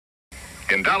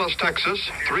In Dallas, Texas,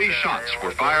 3 shots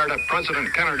were fired at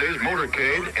President Kennedy's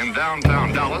motorcade in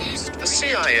downtown Dallas. The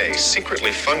CIA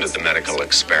secretly funded the medical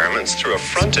experiments through a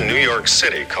front in New York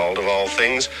City called, of all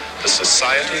things, the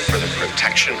Society for the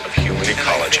Protection of Human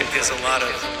Ecology. There's a lot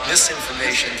of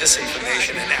misinformation,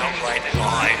 disinformation, and outright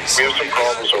lies. We have some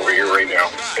problems over here right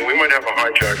now, and we might have a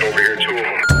hijack over here, 2 of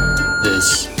them.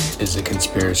 This is a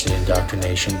conspiracy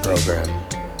indoctrination program,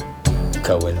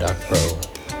 MKULTRA.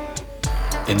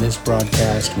 In this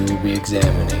broadcast, we will be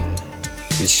examining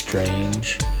the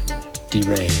strange,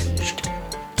 deranged,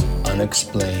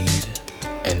 unexplained,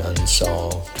 and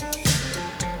unsolved.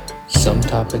 Some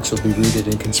topics will be rooted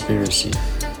in conspiracy,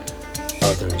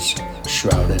 others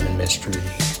shrouded in mystery.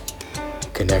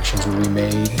 Connections will be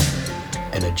made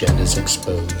and agendas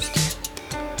exposed.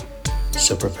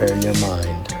 So prepare your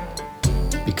mind,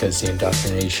 because the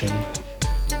indoctrination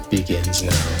begins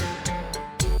now.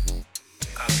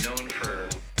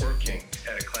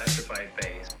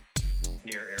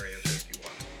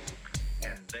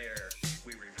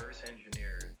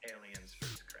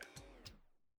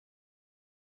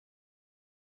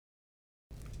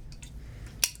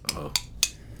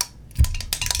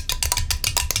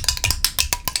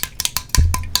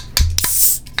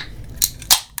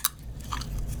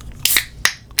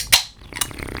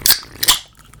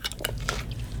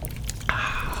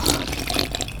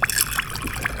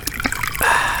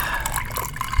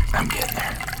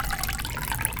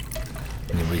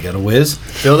 Got a whiz?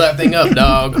 Fill that thing up,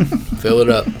 dog. Fill it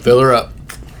up. Fill her up.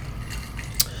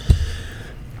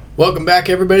 Welcome back,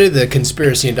 everybody, to the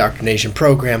Conspiracy Indoctrination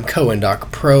Program,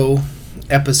 MKULTRA,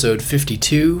 Episode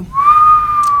 52.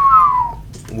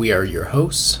 We are your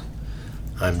hosts.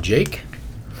 I'm Jake.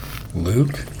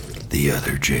 Luke. The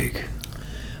other Jake.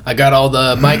 I got all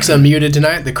the mics unmuted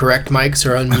tonight. The correct mics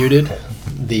are unmuted.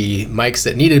 The mics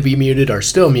that needed to be muted are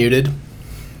still muted.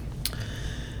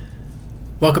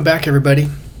 Welcome back, everybody.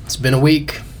 It's been a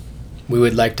week. We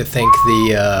would like to thank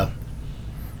the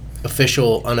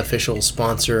official, unofficial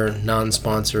sponsor,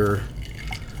 non-sponsor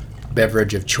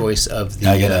beverage of choice of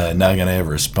the... Not gonna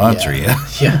ever sponsor you.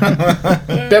 Yeah.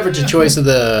 Beverage of choice of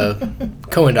the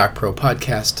MKULTRA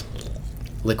podcast,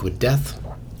 Liquid Death.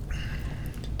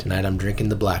 Tonight I'm drinking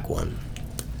the black one.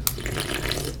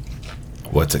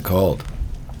 What's it called?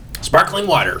 Sparkling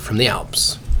water from the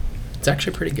Alps. It's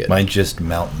actually pretty good. Mine's just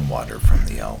mountain water from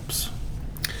the Alps.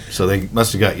 So they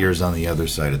must have got yours on the other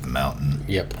side of the mountain.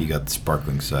 Yep. You got the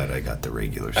sparkling side, I got the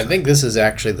regular side. I think this is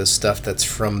actually the stuff that's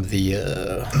from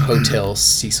the Hotel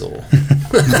Cecil.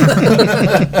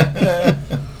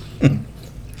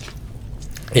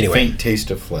 Anyway. Faint taste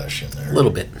of flesh in there. A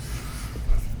little bit.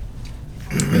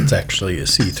 It's actually a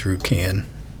see-through can.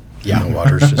 Yeah. And the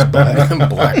water's just black.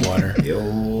 Black water. The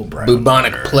old brown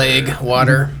Bubonic water. plague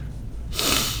water.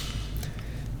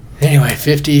 Anyway,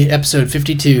 episode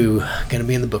 52. Gonna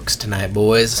be in the books tonight,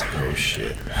 boys. Oh,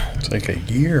 shit. It's like a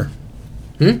year.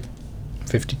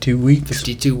 52 weeks.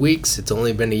 52 weeks. It's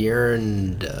only been a year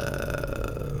and,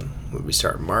 what did we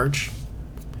start, March?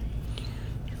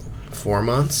 4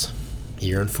 months. A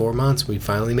year and 4 months. We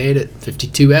finally made it.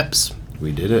 52 eps.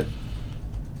 We did it.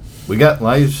 We got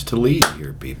lives to lead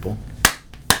here, people.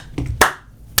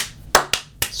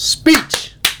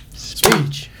 Speech.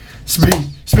 Speech.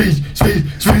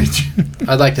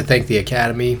 I'd like to thank the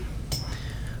Academy.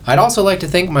 I'd also like to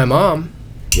thank my mom.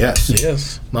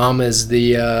 Yes. Mom is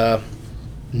the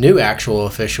new actual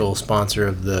official sponsor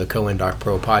of the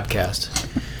MKULTRA podcast.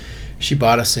 She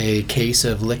bought us a case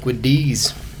of Liquid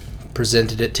D's,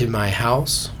 presented it to my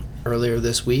house earlier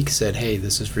this week, said, hey,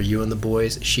 this is for you and the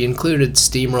boys. She included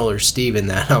Steamroller Steve in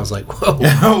that. I was like,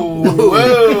 whoa.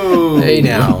 Whoa. Hey,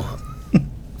 now.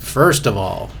 First of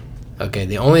all, okay,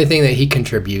 the only thing that he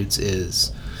contributes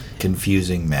is...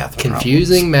 Confusing math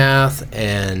math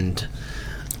and...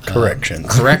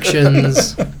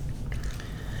 Corrections.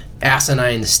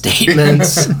 Asinine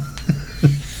statements.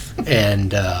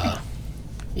 And,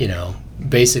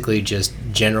 basically just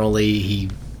generally he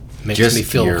makes me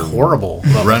feel horrible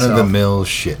about run-of-the-mill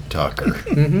shit talker.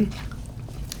 Mm-hmm.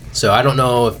 So I don't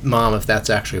know, Mom, if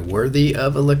that's actually worthy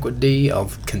of a Liquid D.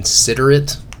 I'll consider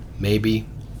it, maybe.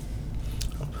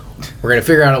 We're going to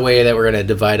figure out a way that we're going to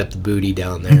divide up the booty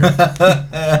down there.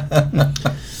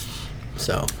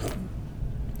 So,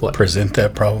 what? Present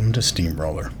that problem to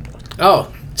Steamroller.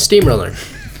 Oh, Steamroller.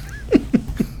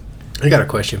 I got a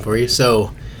question for you.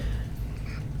 So,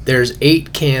 there's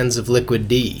 8 cans of Liquid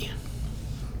D.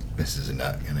 This is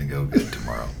not going to go good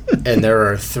tomorrow. And there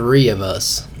are 3 of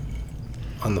us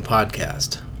on the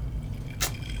podcast.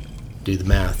 Do the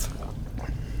math.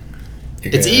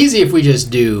 It's easy if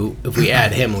we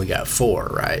add him, we got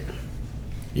 4, right?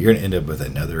 You're going to end up with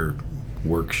another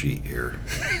worksheet here.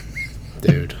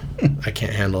 Dude, I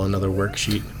can't handle another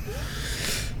worksheet.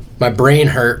 My brain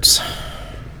hurts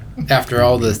after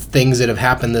all the things that have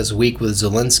happened this week with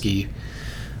Zelensky.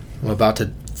 I'm about to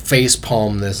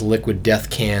facepalm this liquid death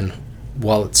can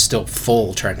while it's still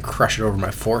full, trying to crush it over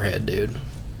my forehead, dude.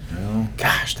 Well,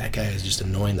 Gosh, that guy is just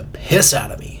annoying the piss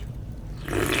out of me.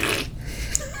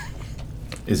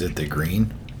 is it the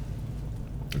green?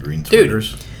 The green Dude.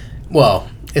 sweaters? Well,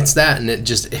 it's that, and it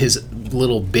just his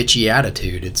little bitchy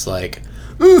attitude. It's like,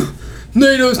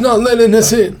 NATO's not letting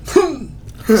us in.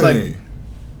 It's like,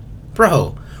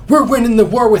 bro, we're winning the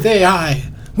war with AI.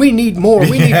 We need more.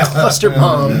 We need cluster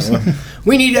bombs.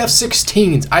 We need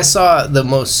F-16s. I saw the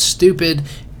most stupid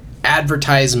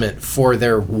advertisement for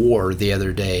their war the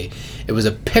other day. It was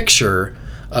a picture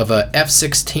of a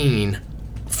F-16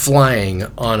 flying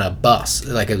on a bus,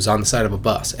 like it was on the side of a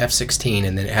bus, F-16,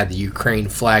 and then it had the Ukraine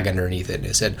flag underneath it, and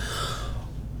it said,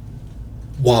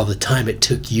 while the time it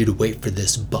took you to wait for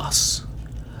this bus,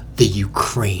 the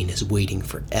Ukraine is waiting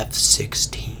for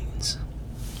F-16s.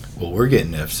 Well, we're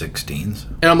getting F-16s.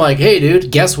 And I'm like, hey, dude,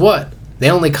 guess what?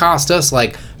 They only cost us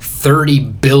like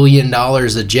 $30 billion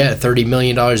a jet, $30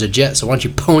 million a jet, so why don't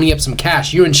you pony up some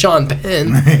cash? You and Sean Penn.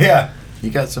 Yeah. You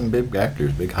got some big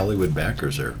actors, big Hollywood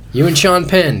backers there. You and Sean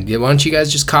Penn, why don't you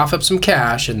guys just cough up some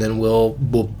cash, and then we'll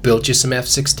build you some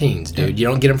F-16s, dude. You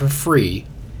don't get them for free.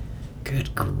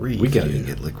 Good grief. We can't even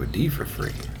get Liquid D for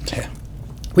free. Yeah.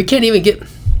 We can't even get...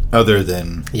 Other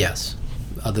than... Yes.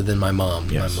 Other than my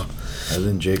mom. Yes. My mom. Other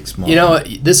than Jake's mom. You know,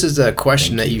 this is a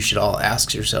question that you should all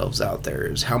ask yourselves out there,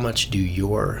 is how much do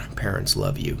your parents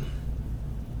love you?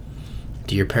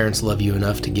 Do your parents love you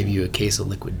enough to give you a case of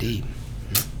Liquid D?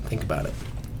 Think about it.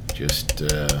 Just,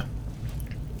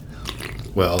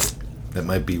 well, that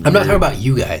might be weird. I'm not talking about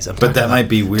you guys. But that might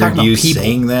be weird you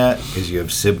saying that because you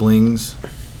have siblings.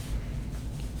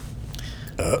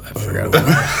 I forgot about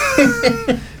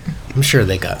that. I'm sure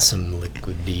they got some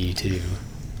Liquid D too.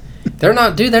 They're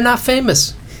not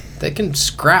famous. They can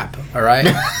scrap, all right?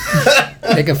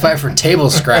 They can fight for table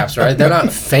scraps, right? They're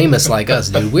not famous like us,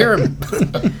 dude. We're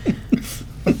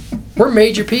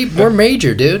major people. We're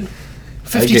major, dude.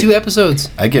 52 episodes.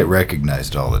 I get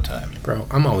recognized all the time. Bro,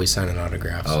 I'm always signing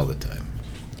autographs. All the time.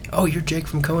 Oh, you're Jake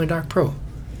from Cohen Doc Pro.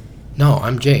 No,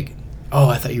 I'm Jake. Oh,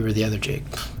 I thought you were the other Jake.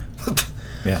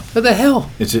 Yeah. What the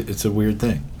hell? It's a weird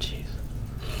thing. Jeez.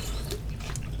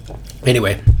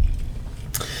 Anyway.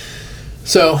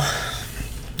 So,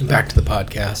 back to the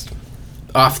podcast.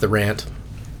 Off the rant.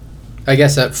 I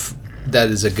guess that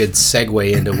is a good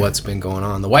segue into what's been going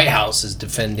on. The White House is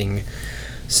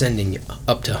sending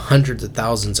up to hundreds of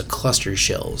thousands of cluster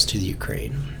shells to the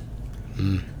Ukraine.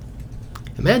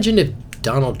 Imagine if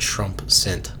Donald Trump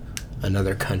sent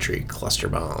another country cluster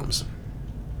bombs.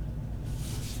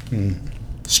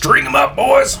 String them up,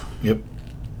 boys! Yep.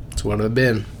 That's what it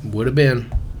would have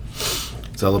been.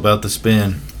 It's all about the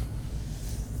spin.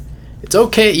 It's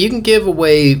okay. You can give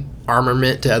away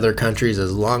armament to other countries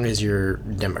as long as you're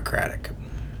democratic.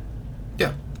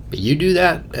 Yeah. But you do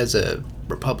that as a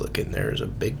Republican, there's a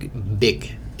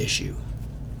big issue.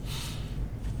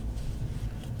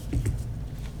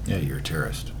 Yeah, you're a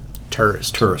terrorist.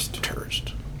 Tourist.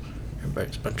 Tourist.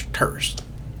 Everybody's a bunch of tourists.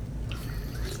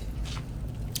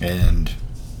 And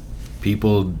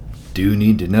people do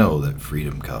need to know that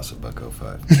freedom costs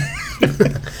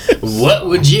 $1.05. What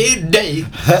would you do?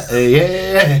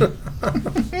 Yeah.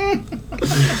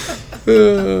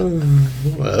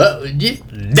 What would you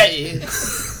do?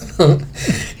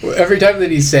 Every time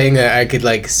that he's saying that, I could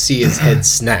like see his head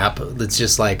snap. It's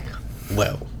just like,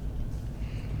 well,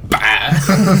 bye.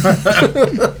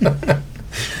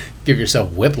 Give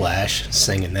yourself whiplash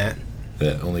singing that.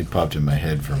 That only popped in my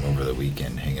head from over the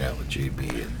weekend hanging out with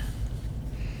JB and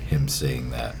him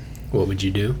saying that. What would you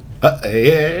do?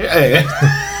 Yeah.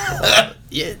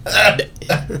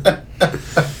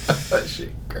 That shit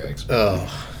cracks me. Oh,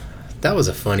 that was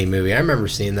a funny movie. I remember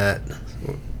seeing that.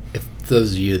 If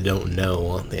those of you that don't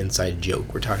know, the inside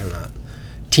joke, we're talking about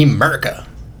Team America.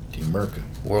 Team America.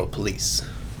 World Police.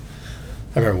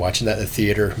 I remember watching that in the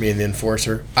theater, me and the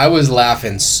enforcer. I was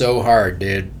laughing so hard,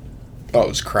 dude. I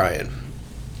was crying.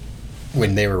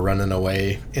 When they were running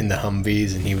away in the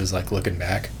Humvees and he was like looking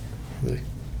back. Like,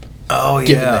 Oh, yeah.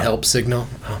 giving the help signal.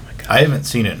 Oh my god. I haven't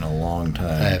seen it in a long time.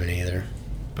 I haven't either.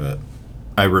 But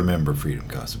I remember freedom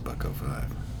costs $1.05.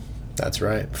 That's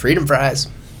right. Freedom fries.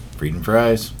 Freedom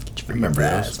fries. Get your Remember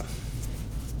fries. those.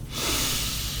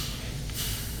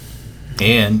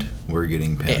 And we're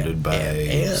getting pounded by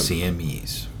and.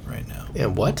 CMEs right now.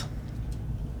 And what?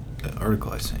 That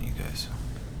article I sent you guys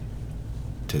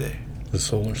today. The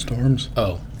solar storms?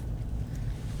 Oh.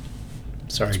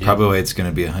 Sorry, dude. Probably why it's going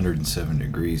to be 107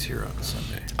 degrees here on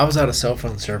Sunday. I was out of cell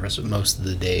phone service most of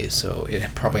the day, so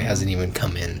it probably hasn't even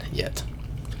come in yet.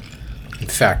 In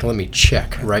fact, let me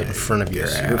check right in front of your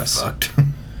Guess you're ass. fucked.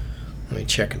 Let me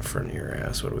check in front of your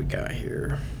ass. What do we got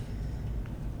here?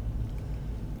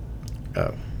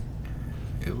 Oh,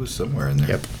 It was somewhere in there.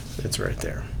 yep. It's right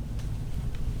there.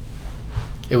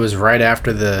 It was right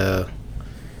after the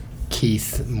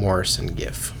Keith Morrison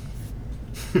gif.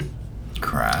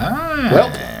 Crime.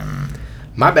 Well,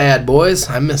 my bad, boys.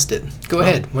 I missed it. Go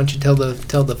ahead. Why don't you tell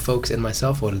the folks and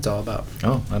myself what it's all about?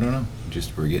 Oh, I don't know.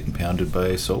 Just we're getting pounded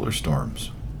by solar storms.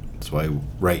 That's why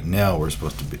right now we're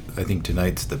supposed to be. I think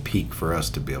tonight's the peak for us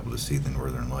to be able to see the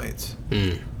northern lights.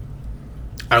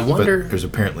 I wonder. But there's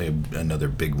apparently another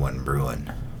big one brewing.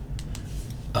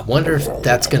 I wonder if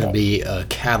that's going to be a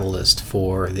catalyst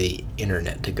for the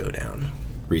internet to go down.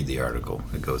 Read the article.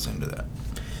 It goes into that.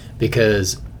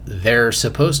 Because they're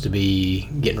supposed to be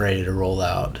getting ready to roll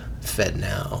out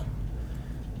FedNow.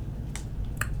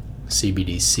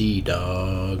 CBDC,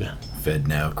 dog. Fed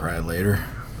now, cry later.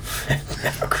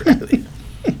 Really.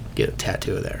 Get a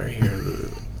tattoo of that right here.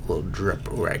 A little drip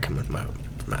right coming from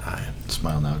my eye.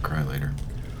 Smile now, cry later.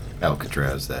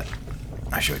 Alcatraz, that.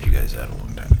 I showed you guys that a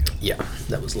long time ago. Yeah,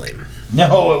 that was lame.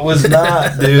 No, it was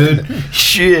not, dude.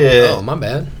 Shit. Oh, my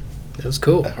bad. That was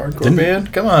cool. Hardcore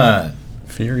band? Come on.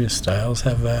 Furious Styles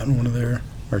have that in one of their,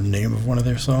 or name of one of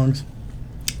their songs.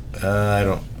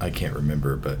 I can't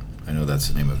remember, but I know that's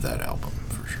the name of that album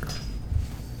for sure.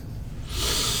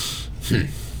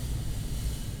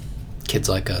 Kids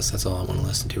Like Us, that's all I want to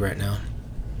listen to right now.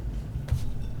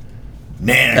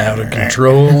 Out of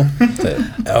Control.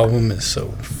 That album is so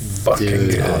fucking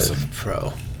Dude, good. awesome.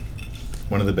 Pro.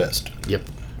 One of the best. Yep.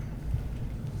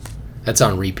 That's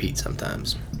on repeat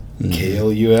sometimes.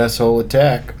 KLU asshole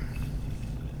attack.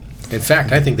 In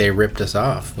fact, I think they ripped us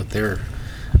off with their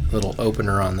little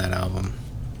opener on that album.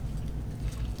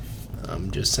 I'm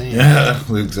just saying.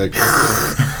 Luke's like,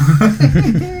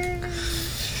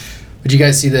 Did you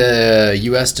guys see the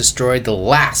U.S. destroyed the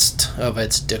last of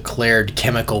its declared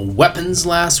chemical weapons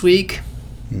last week?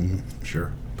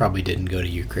 sure. Probably didn't go to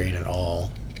Ukraine at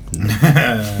all. Not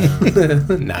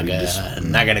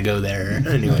gonna go there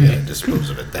anyway. Dispose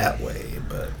of it that way,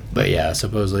 but But yeah,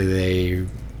 supposedly they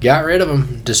got rid of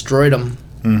them, destroyed them.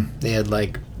 They had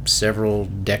like several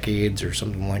decades or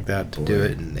something like that to do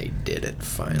it, and they did it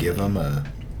finally. give them a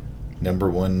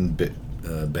 #1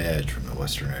 badge from the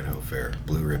Western Idaho Fair,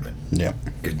 blue ribbon. Yep.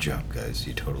 Good job, guys.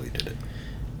 You totally did it.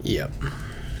 Yep.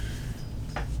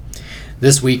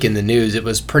 This week in the news, it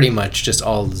was pretty much just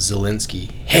all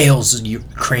Zelensky hails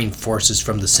Ukraine forces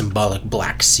from the symbolic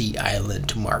Black Sea island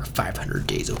to mark 500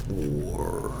 days of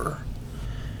war.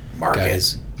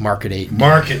 Guys, market 8.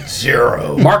 Market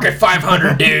 0. Market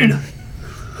 500, dude.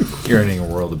 You're entering a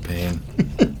world of pain.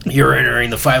 You're entering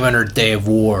the 500th day of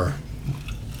war.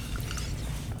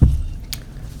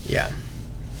 Yeah.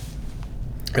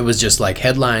 It was just like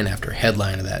headline after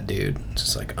headline of that dude.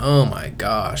 Just like, oh my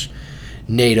gosh.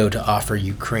 NATO to offer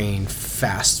Ukraine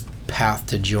fast path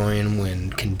to join when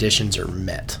conditions are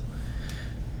met.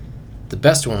 The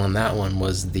best one on that one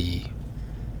was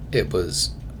it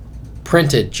was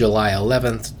printed July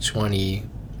 11th,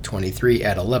 2023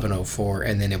 at 11:04,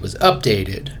 and then it was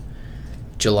updated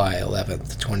July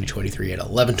 11th, 2023 at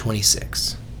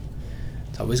 11:26.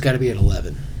 It's always got to be at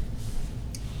 11.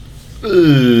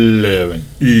 11.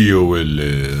 EO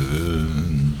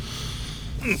 11.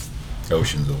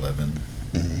 Ocean's 11.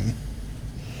 All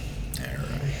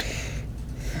right.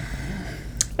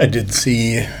 I did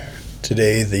see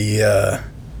today the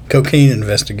cocaine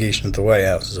investigation at the White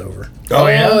House is over. Oh,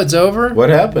 yeah? It's over? What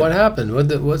happened? What happened?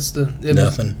 What's the...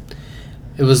 Nothing.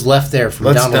 It was left there from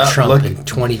Let's Donald not Trump look- in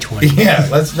 2020. Yeah,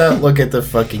 let's not look at the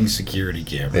fucking security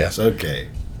cameras. Yeah. Okay.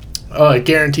 Oh, I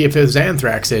guarantee if it was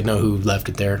anthrax, they'd know who left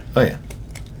it there. Oh, yeah.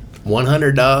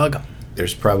 100, dog.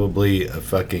 There's probably a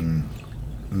fucking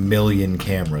million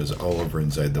cameras all over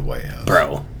inside the White House.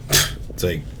 Bro. It's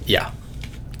like, Yeah.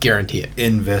 Guarantee it.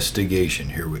 investigation.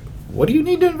 What do you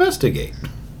need to investigate?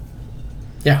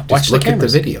 Yeah, watch Just look the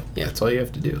cameras. at the video. Yeah. That's all you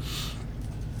have to do.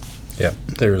 Yep.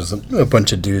 There was a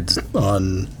bunch of dudes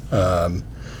on, I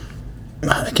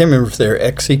can't remember if they're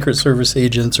ex-Secret Service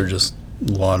agents or just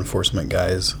law enforcement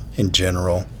guys in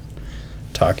general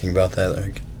talking about that.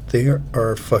 Like, there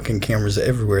are fucking cameras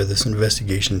everywhere. This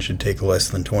investigation should take less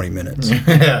than 20 minutes.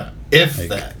 Yeah. If Like-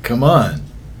 that. Come on.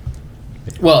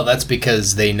 Well, that's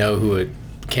because they know who it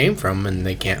came from and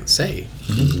they can't say.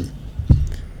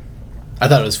 I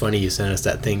thought it was funny you sent us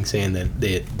that thing saying that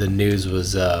the news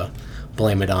was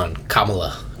blame it on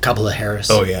Kamala Harris.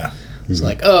 Oh, yeah. It's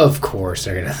like, of course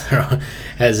they're gonna throw.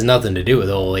 Has nothing to do with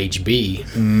old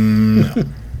HB.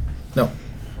 No.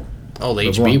 Old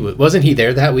HB wasn't he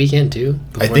there that weekend too?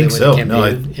 I think so. No,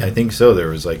 I think so. There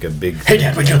was like a big. Hey,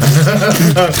 Dad, what you doing?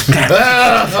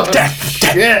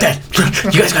 Dad,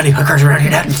 you guys got any hookers around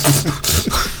here, Dad?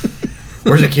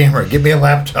 Where's the camera? Give me a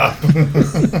laptop.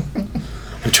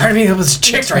 I'm trying to meet up with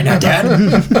chicks right now, Dad.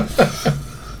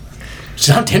 She's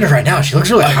on Tinder right now. She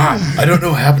looks really hot. I don't know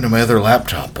what happened to my other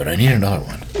laptop, but I need another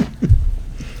one.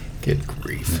 Good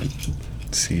grief.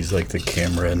 Sees like the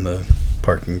camera in the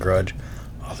parking garage.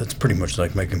 Oh, that's pretty much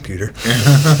like my computer.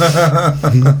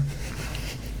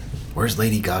 Where's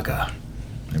Lady Gaga?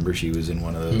 Remember she was in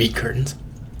one of those Meat curtains.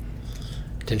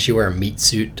 Didn't she wear a meat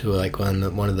suit to like one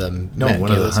of the one of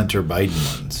the Hunter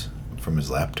Biden ones from his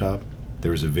laptop?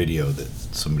 There was a video that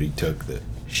somebody took that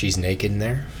she's naked in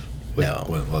there. No.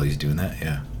 While he's doing that,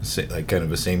 yeah. Like kind of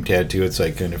the same tattoo. It's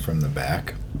like kind of from the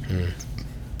back.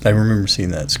 I remember seeing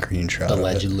that screenshot.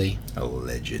 Allegedly.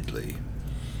 Allegedly.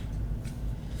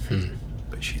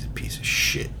 But she's a piece of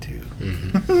shit, too.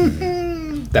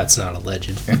 That's not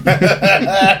alleged.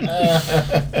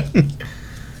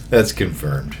 That's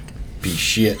confirmed. Piece of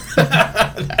shit.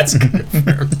 That's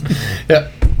confirmed.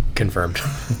 Yep. Confirmed.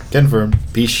 Confirmed.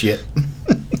 Piece of shit.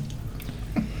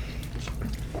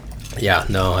 Yeah,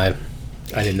 no, I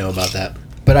didn't know about that.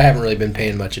 But I haven't really been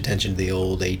paying much attention to the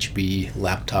old HB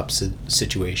laptop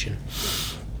situation.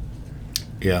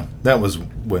 Yeah, that was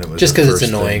when it was just because it's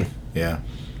annoying. Thing. Yeah.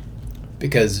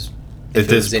 Because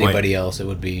if it was anybody else, it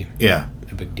would be a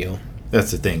big deal.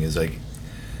 That's the thing is like,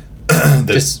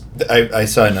 I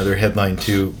saw another headline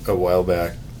too a while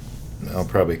back,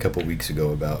 probably a couple weeks ago,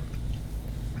 about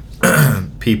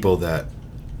people that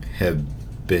have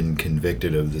been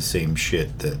convicted of the same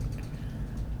shit that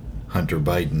Hunter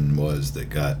Biden was, that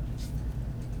got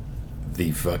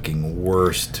the fucking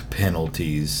worst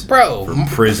penalties for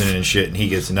prison and shit, and he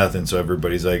gets nothing, so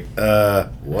everybody's like,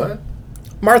 what?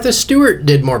 Martha Stewart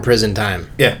did more prison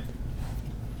time. Yeah.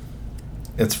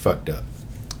 It's fucked up.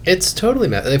 It's totally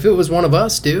messed. If it was one of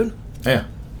us, dude. Yeah.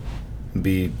 It'd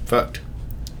be fucked.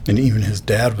 And even his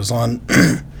dad was on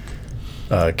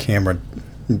camera,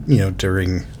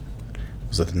 during,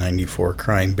 was it the 94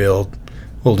 crime bill,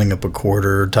 holding up a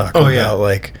quarter, talking about,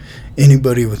 like,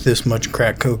 anybody with this much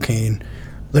crack cocaine,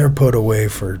 they're put away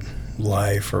for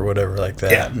life or whatever like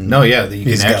that. Yeah. No, yeah,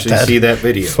 you can actually see that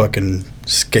video. Fucking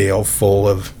scale full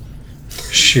of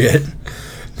shit.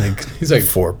 Like, he's like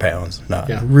 4 pounds. Not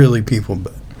really people,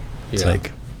 but it's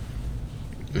like...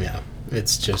 Yeah.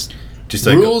 It's just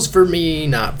like rules for me,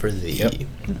 not for thee. Yep.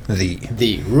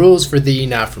 The rules for thee,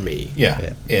 not for me.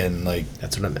 Yeah. And, like...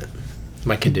 That's what I meant.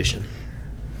 My condition.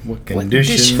 What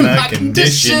condition my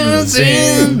condition's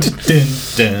in. Dun,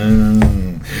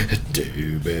 dun. It's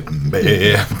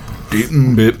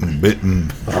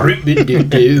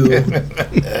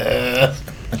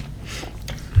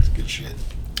good shit.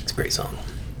 It's a great song.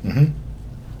 Mm-hmm.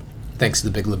 Thanks to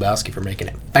the Big Lebowski for making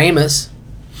it famous.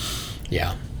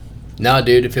 Yeah. No,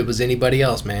 dude, if it was anybody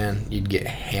else, man, you'd get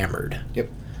hammered. Yep.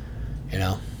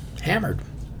 Hammered.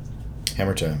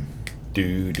 Hammer time.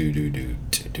 Do.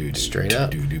 Straight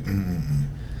up. Mm-hmm.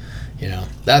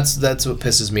 That's what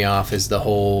pisses me off is the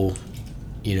whole,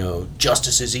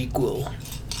 justice is equal.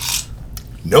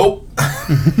 Nope.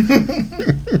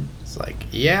 It's like,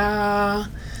 yeah.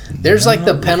 There's like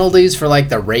the penalties for like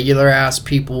the regular ass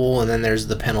people, and then there's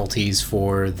the penalties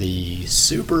for the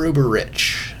super uber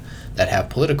rich that have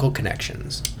political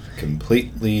connections.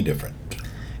 Completely different.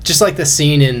 Just like the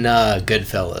scene in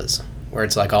Goodfellas, where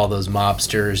it's like all those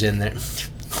mobsters in there.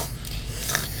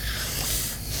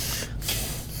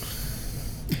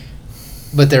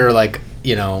 But they're like,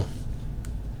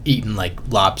 eating like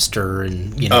lobster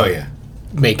and,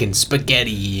 making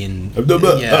spaghetti and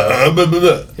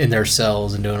in their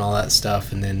cells and doing all that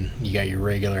stuff. And then you got your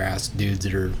regular ass dudes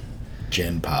that are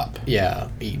Gen Pop. Yeah,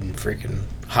 eating freaking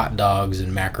hot dogs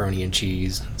and macaroni and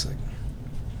cheese. It's like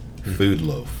Food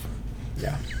Loaf.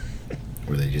 Yeah.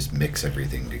 Where they just mix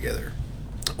everything together.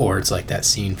 Or it's like that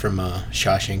scene from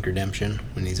Shawshank Redemption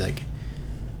when he's like,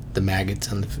 the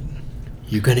maggots on the food.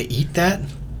 You gonna eat that?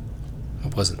 I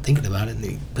wasn't thinking about it, and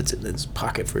he puts it in his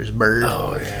pocket for his bird.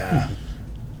 Oh, yeah.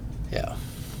 Yeah.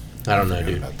 I don't know,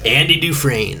 dude. Andy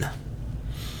Dufresne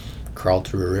crawled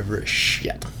through a river of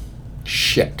shit.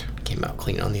 Shit. Came out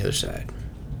clean on the other side.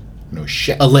 No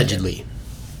shit. Allegedly.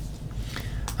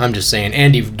 I'm just saying,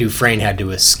 Andy Dufresne had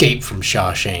to escape from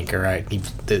Shawshank, all right? He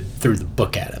threw the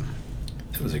book at him.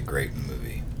 It was a great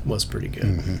movie. It was pretty good.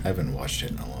 Mm-hmm. I haven't watched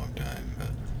it in a long time, but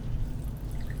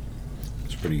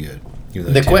it's pretty good.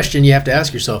 The question you have to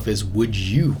ask yourself is, would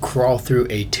you crawl through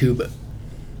a tube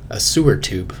a sewer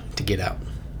tube to get out.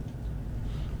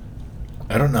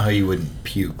 I don't know how you wouldn't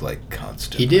puke like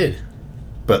constantly. He did.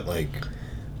 But like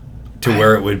to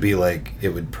where it would be like it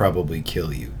would probably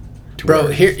kill you. Bro,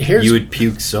 here's you would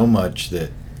puke so much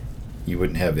that you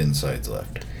wouldn't have insides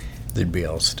left. They'd be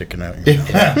all sticking out your mouth.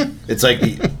 Yeah. It's like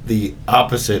the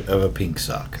opposite of a pink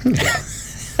sock.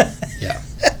 Yeah.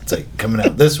 It's like coming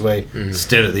out this way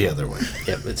instead of the other way.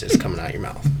 Yep, it's just coming out your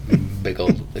mouth. Big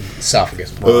old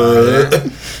esophagus.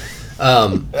 The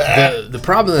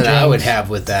problem that I would have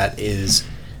with that is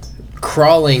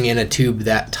crawling in a tube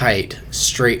that tight,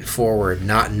 straight forward,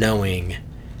 not knowing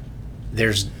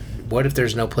what if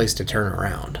there's no place to turn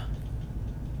around?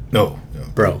 No.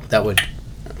 Bro, that would...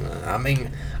 I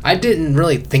mean, I didn't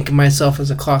really think of myself as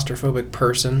a claustrophobic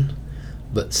person,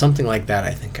 but something like that,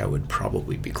 I think I would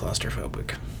probably be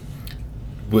claustrophobic.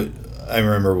 But I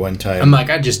remember one time... I'm like,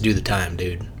 I'd just do the time,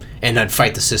 dude. And I'd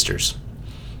fight the sisters.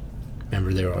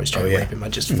 Remember, they were always trying to rape him.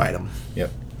 I'd just fight them.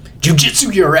 Yep.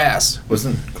 Jiu-jitsu your ass!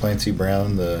 Wasn't Clancy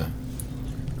Brown the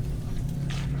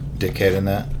dickhead in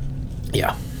that?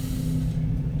 Yeah.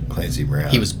 Clancy Brown.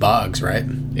 He was Boggs, right?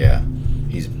 Yeah.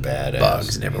 He's badass.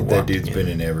 Boggs never walked That dude's again. been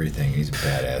in everything. He's a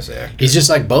badass actor. He's just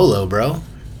like Bolo, bro.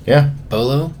 Yeah.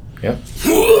 Bolo? Yep.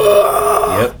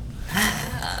 Yep.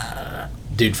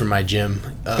 Dude from my gym.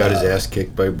 Got his ass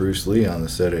kicked by Bruce Lee on the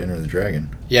set of Enter the Dragon.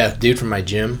 Yeah, dude from my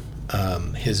gym.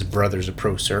 His brother's a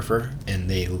pro surfer, and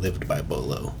they lived by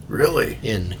Bolo. Really?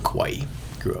 In Kauai.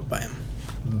 Grew up by him.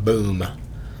 Boom.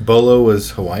 Bolo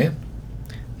was Hawaiian?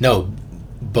 No,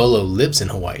 Bolo lives in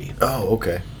Hawaii. Oh,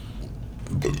 okay.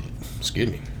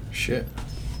 Excuse me. Shit.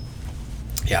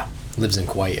 Yeah, lives in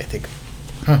Kauai, I think.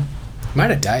 Huh. Might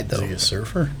have died, though. Was he a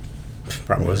surfer?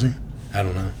 Probably. Was he? I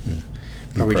don't know.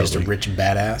 Probably just a rich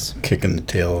badass. Kicking the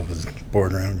tail of his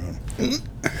board around going...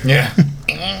 Yeah.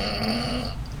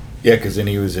 Yeah, because then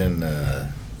he was in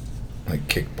like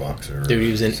Kickboxer. Dude,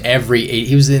 he was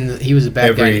in he was a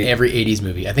bad guy in every 80s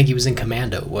movie. I think he was in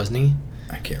Commando, wasn't he?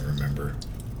 I can't remember.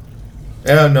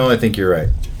 Oh, no, I think you're right.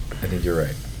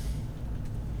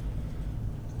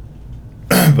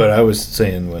 But I was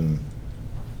saying when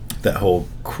that whole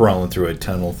crawling through a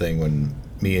tunnel thing, when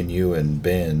me and you and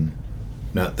Ben,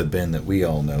 not the Ben that we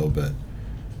all know, but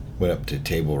went up to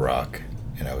Table Rock,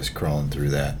 and I was crawling through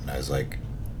that, and I was like,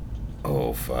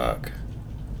 oh, fuck.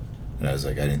 And I was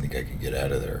like, I didn't think I could get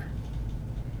out of there.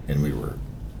 And we were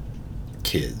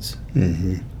kids.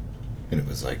 Mm-hmm. And it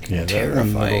was like Yeah,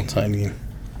 terrifying. that little tiny...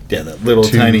 Yeah, that little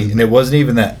tiny, and it wasn't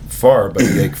even that far, but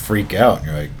you like freak out, and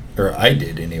you're like, or I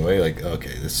did anyway, like,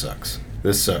 okay, this sucks.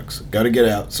 Gotta get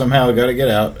out. Somehow I gotta get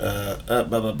out.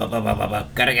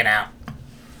 Gotta get out.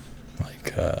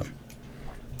 Like,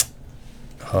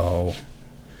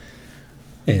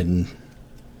 in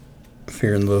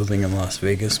Fear and Loathing in Las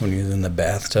Vegas when he was in the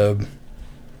bathtub,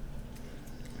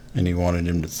 and he wanted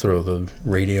him to throw the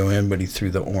radio in, but he threw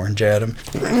the orange at him.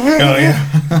 Oh,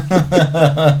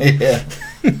 yeah. Yeah.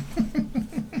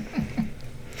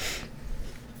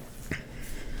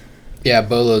 Yeah,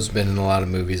 Bolo's been in a lot of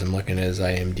movies. I'm looking at his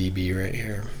IMDb right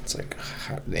here. It's like,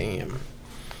 hot damn.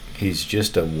 He's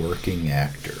just a working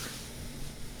actor.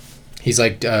 He's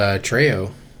like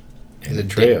Trejo. Is it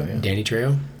Trejo, yeah. Danny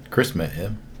Trejo? Chris met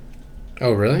him.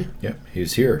 Oh, really? Yep, he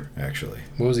was here, actually.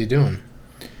 What was he doing?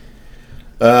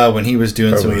 When he was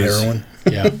doing Probably some of his... heroin.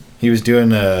 Yeah. He was doing...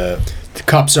 The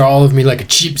cops are all of me like a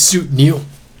cheap suit, Neil.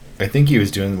 I think he was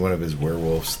doing one of his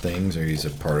werewolves things, or he's a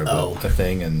part of a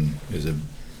thing, and it was a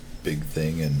big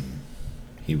thing, and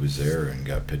he was there and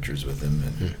got pictures with him,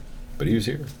 and but he was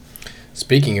here.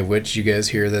 Speaking of which, you guys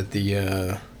hear that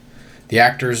the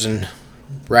actors and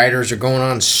writers are going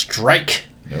on strike.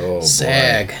 Oh,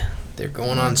 SAG. boy. They're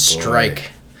going on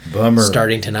strike. Bummer.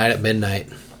 Starting tonight at midnight.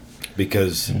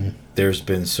 Because there's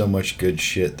been so much good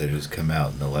shit that has come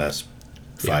out in the last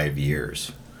 5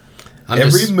 years.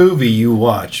 Every movie you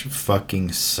watch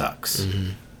fucking sucks.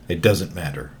 Mm-hmm. It doesn't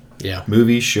matter. Yeah.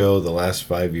 Movie, show, the last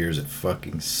 5 years, it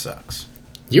fucking sucks.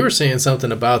 You were saying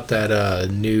something about that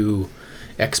new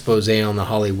expose on the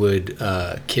Hollywood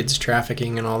kids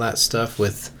trafficking and all that stuff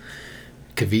with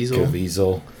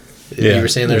Caviezel. Yeah. You were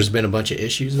saying there's been a bunch of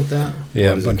issues with that? Yeah,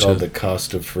 What is it called? The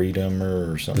Cost of Freedom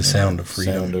or something? The Sound of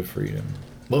Freedom. Sound of Freedom.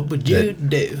 What would you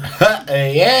do?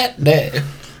 Yeah,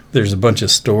 There's a bunch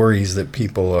of stories that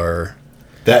people are...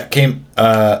 That came...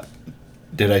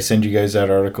 did I send you guys that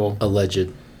article?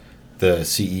 Alleged. The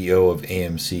CEO of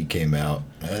AMC came out.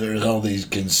 There's all these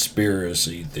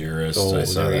conspiracy theorists. I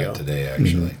saw that today,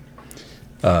 actually.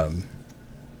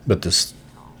 But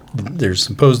there's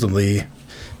supposedly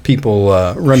people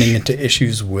running into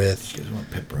issues with... You guys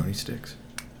want pepperoni sticks?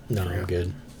 No, I'm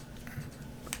good.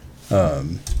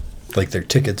 like their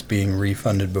tickets being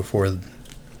refunded before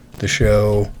the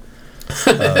show.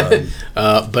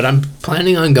 But I'm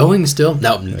planning on going still.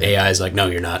 No, AI's like, no,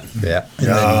 you're not. Yeah.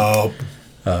 And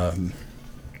then,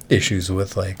 issues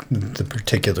with like the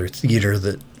particular theater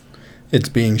that it's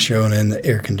being shown in, the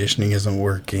air conditioning isn't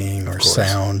working, or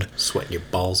sound Sweating your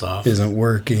balls off. isn't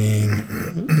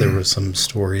working. There were some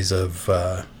stories of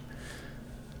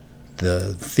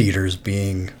the theaters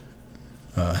being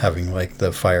having like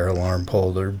the fire alarm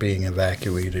pulled or being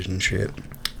evacuated and shit.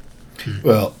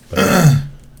 Well,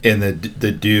 and the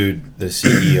dude, the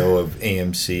CEO of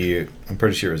AMC, I'm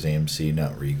pretty sure it was AMC,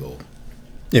 not Regal.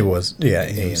 It was, yeah,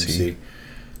 AMC.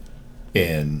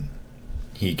 And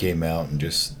he came out and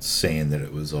just saying that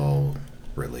it was all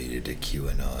related to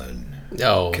QAnon.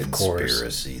 Oh, of course.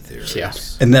 Conspiracy theories. Yeah.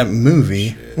 And that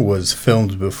movie was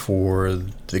filmed before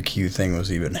the Q thing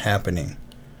was even happening.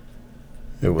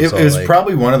 It was, It was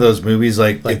probably one of those movies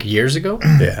like years ago?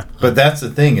 yeah. But that's the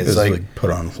thing, It is was like put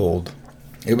on hold.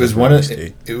 it was one of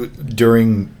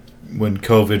during when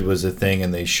COVID was a thing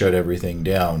and they shut everything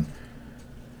down.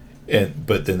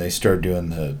 But then they started doing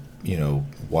the,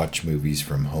 watch movies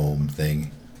from home thing.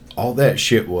 All that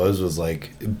shit was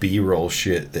like B-roll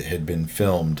shit that had been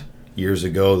filmed years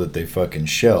ago that they fucking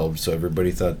shelved, so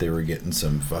everybody thought they were getting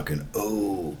some fucking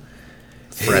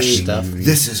Fresh stuff.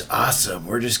 This is awesome.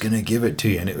 We're just gonna give it to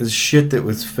you. And it was shit that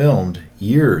was filmed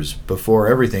years before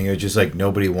everything. It was just like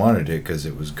nobody wanted it because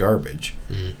it was garbage.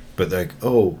 Mm. But like,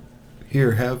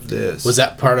 here, have this. Was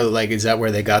that part of, like, is that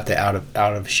where they got the Out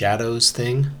of Shadows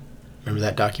thing? Remember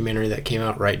that documentary that came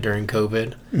out right during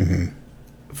COVID? Mm-hmm.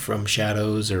 From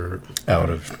Shadows or Out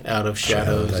of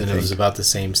Shadows, and I it was think. about the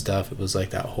same stuff. It was like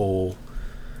that whole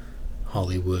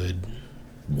Hollywood.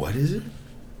 What is it?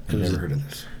 I've was never a- heard of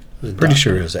this. Pretty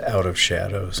sure it was Out of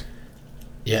Shadows.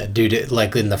 Yeah, dude,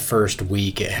 like in the first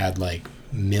week it had like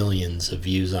millions of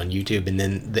views on YouTube, and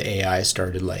then the AI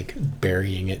started like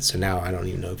burying it, so now I don't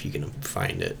even know if you can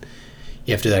find it.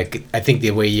 You have to, like, I think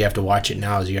the way you have to watch it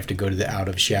now is you have to go to the Out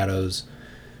of Shadows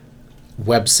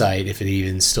website, if it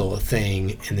even's still a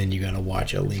thing, and then you gotta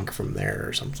watch a link from there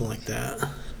or something like that.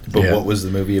 But Yeah. what was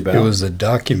the movie about? It was a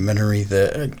documentary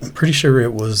that I'm pretty sure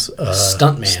it was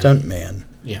Stuntman.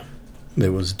 Yeah.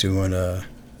 That was doing a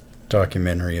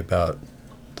documentary about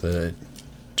the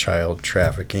child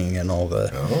trafficking and all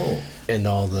the And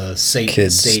all the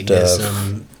kids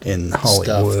Satanism stuff in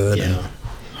Hollywood. yeah.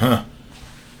 Huh.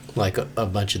 Like a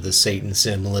bunch of the Satan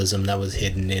symbolism that was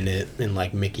hidden in it, and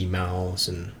like Mickey Mouse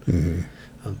and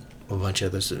a bunch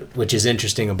of others, which is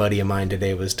interesting. A buddy of mine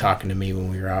today was talking to me when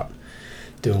we were out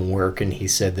doing work, and he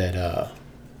said that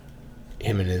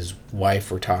him and his wife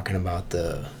were talking about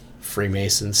the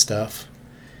Freemason stuff,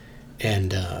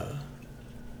 and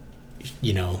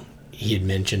he had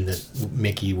mentioned that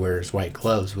Mickey wears white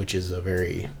gloves, which is a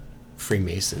very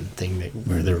Freemason thing, that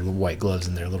wear their white gloves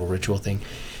in their little ritual thing.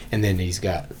 And then he's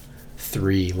got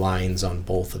 3 lines on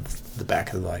both of the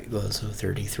back of the white gloves, so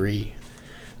 33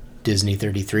 Disney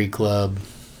 33 Club,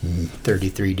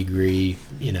 33 degree,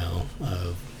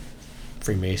 of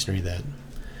Freemasonry that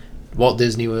Walt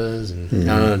Disney was, and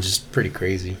I don't know, just pretty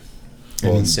crazy.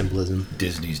 Symbolism.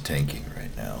 Disney's tanking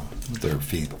right now. Their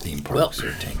theme parks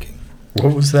are tanking.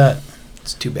 What was that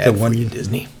It's too bad The for one- you,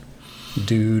 Disney.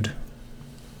 dude?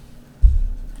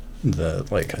 The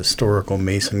like historical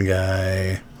Mason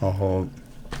guy. All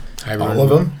of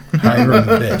them? Hiram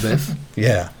Biff.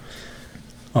 Yeah.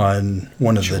 On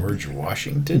one of George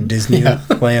Washington? the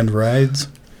Disneyland rides,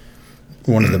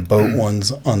 one of the boat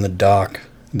ones on the dock,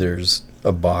 there's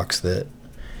a box that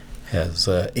has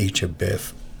H of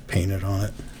Biff painted on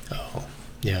it. Oh,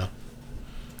 yeah.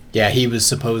 Yeah, he was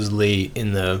supposedly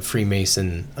in the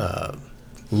Freemason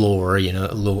lore,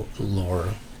 lore.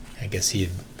 I guess he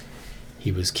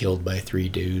was killed by 3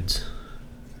 dudes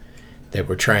that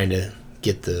were trying to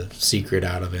get the secret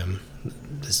out of him.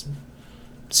 This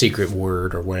secret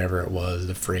word or whatever it was,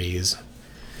 the phrase.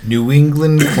 New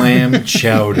England clam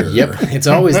chowder. Yep, it's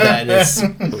always that.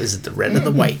 Is it the red or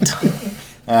the white?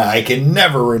 I can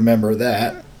never remember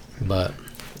that. But,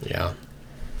 yeah.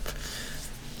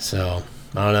 So,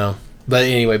 I don't know. But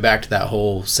anyway, back to that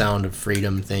whole Sound of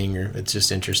Freedom thing. It's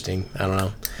just interesting. I don't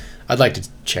know. I'd like to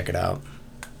check it out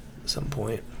at some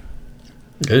point.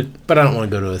 Good. But I don't want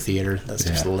to go to a theater. That's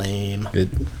just lame.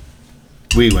 Good.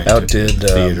 We went Outdid, to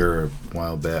theater a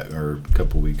while back, or a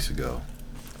couple weeks ago.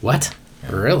 What?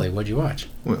 Yeah. Really? What'd you watch?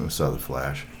 Went and saw The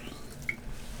Flash.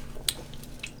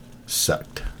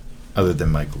 Sucked. Other than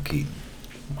Michael Keaton.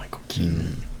 Michael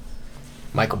Keaton.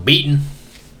 Michael Beaton.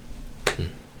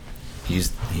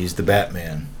 He's the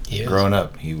Batman. He is. Growing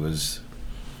up, he was.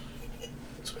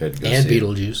 So I had to go And see it.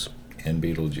 Beetlejuice. And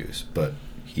Beetlejuice. But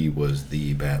he was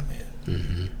the Batman.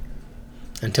 Mm-hmm.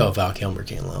 Until Val Kilmer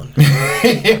came along.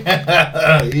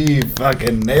 Yeah, he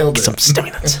fucking nailed it. Some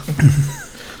stimulants.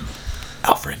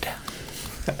 Alfred,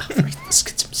 let's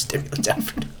get some stimulants,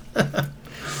 Alfred.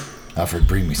 Alfred,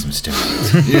 bring me some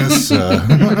stimulants. Yes,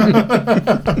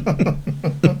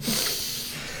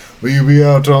 will you be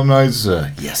out all night,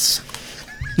 sir? Yes.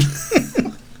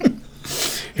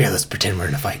 Here, let's pretend we're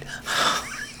in a fight.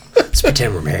 Let's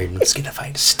pretend we're married and let's get in a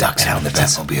fight. Stuck out in the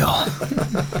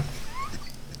Batmobile.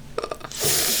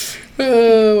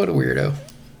 What a weirdo.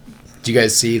 Did you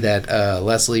guys see that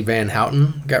Leslie Van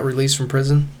Houten got released from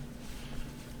prison?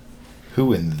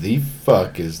 Who in the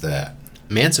fuck is that?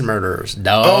 Manson murderers.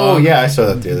 Dog. Oh, yeah, I saw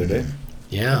that the other day.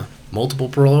 Yeah. Multiple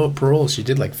paroles. She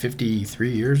did like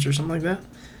 53 years or something like that.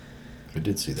 I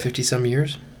did see that. 50-some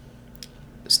years.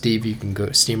 Steve, you can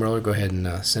go, Steamroller, go ahead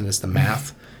and send us the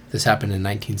math. This happened in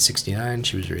 1969.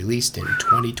 She was released in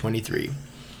 2023.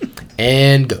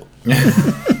 And go.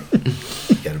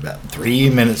 Got about 3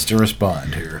 minutes to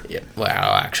respond here. Yeah. Well,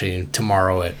 actually,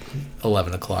 tomorrow at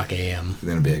 11 o'clock a.m. We're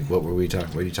gonna be like, what are you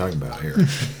talking about here?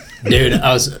 Dude,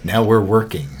 Now we're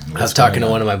working. I was talking to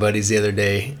one of my buddies the other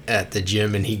day at the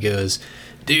gym, and he goes,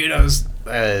 dude, I was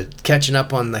catching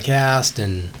up on the cast,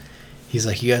 and he's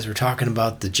like, you guys were talking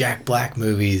about the Jack Black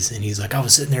movies, and he's like, I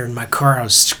was sitting there in my car, I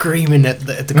was screaming at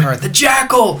the car, the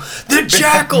Jackal! The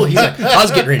Jackal! He's like, I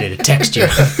was getting ready to text you.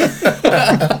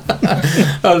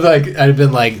 I was like, I'd have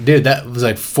been like, dude, that was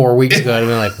like 4 weeks ago. I'd have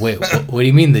been like, wait, what do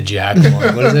you mean the Jackal?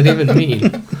 Like, what does that even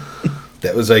mean?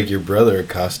 That was like your brother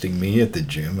accosting me at the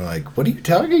gym. Like, what are you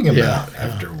talking about? Yeah.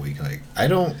 After a week, like, I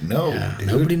don't know, dude.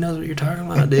 Nobody knows what you're talking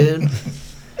about, dude.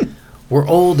 We're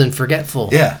old and forgetful.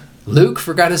 Yeah. Luke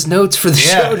forgot his notes for the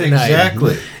show tonight.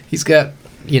 Exactly. He's got,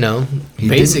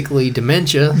 basically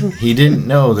dementia. He didn't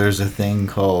know there's a thing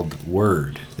called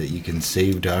Word that you can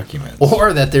save documents.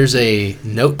 Or that there's a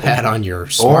notepad on your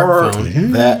smartphone. Or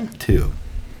that too.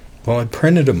 Well, I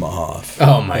printed them off.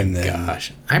 Oh my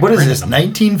gosh. What is this,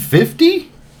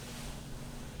 1950?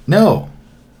 No.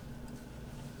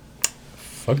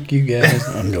 Fuck you guys.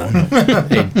 I'm going.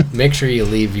 Hey, make sure you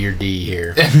leave your D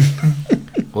here.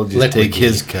 We'll just take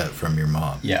his cut from your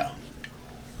mom. Yeah.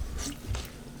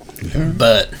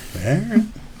 But,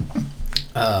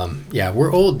 yeah,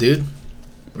 we're old, dude.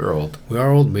 We're old. We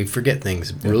are old. We forget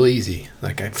things real easy.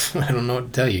 Like, I don't know what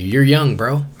to tell you. You're young,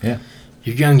 bro. Yeah.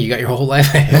 You're young. You got your whole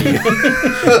life ahead of you.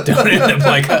 Don't end up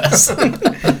like us.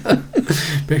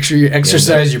 Make sure you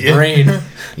exercise your brain,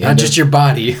 not just your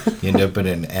body. You end up in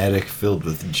an attic filled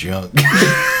with junk.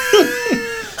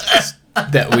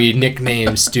 That we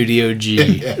nickname Studio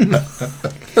G.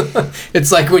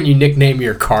 It's like when you nickname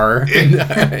your car in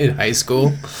high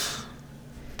school.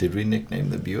 Did we nickname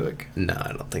the Buick? No,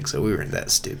 I don't think so. We weren't that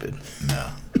stupid.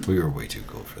 No. We were way too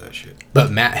cool for that shit.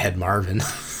 But Matt had Marvin.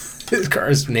 His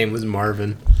car's name was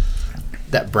Marvin.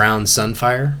 That brown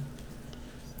Sunfire.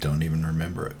 Don't even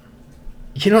remember it.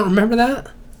 You don't remember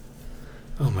that?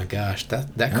 Oh my gosh,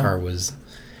 that car was...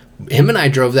 Him and I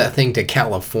drove that thing to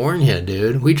California,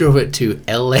 dude. We drove it to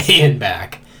L.A. and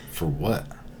back. For what?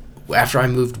 After I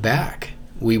moved back,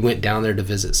 we went down there to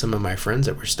visit some of my friends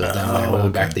that were still down there. We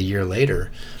went back the year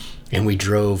later. And we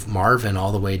drove Marvin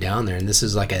all the way down there. And this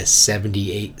is like a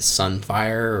 78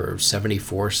 Sunfire or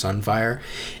 74 Sunfire.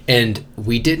 And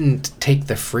we didn't take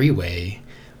the freeway.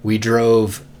 We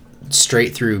drove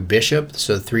straight through Bishop,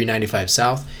 so 395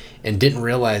 South, and didn't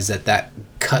realize that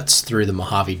cuts through the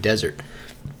Mojave Desert.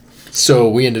 So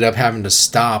we ended up having to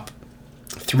stop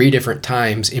 3 different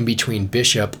times in between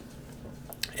Bishop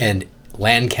and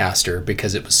Lancaster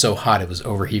because it was so hot it was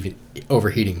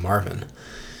overheating Marvin.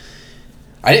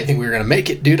 I didn't think we were going to make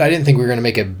it, dude. I didn't think we were going to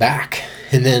make it back.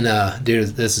 And then, dude,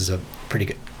 this is a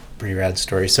pretty rad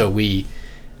story. So we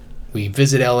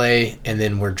visit LA, and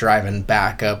then we're driving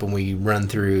back up, and we run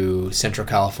through Central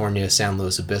California, San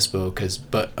Luis Obispo,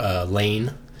 but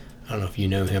Lane, I don't know if you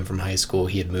know him from high school.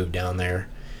 He had moved down there.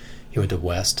 He went to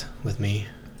West with me.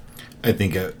 I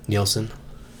think Nielsen.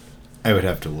 I would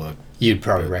have to look. You'd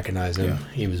probably recognize him. Yeah.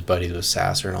 He was buddies with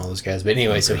Sasser and all those guys. But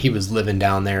anyway, so he was living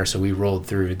down there, so we rolled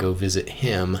through to go visit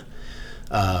him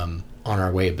on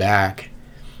our way back.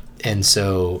 And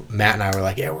so Matt and I were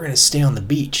like, yeah, we're going to stay on the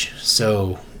beach.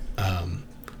 So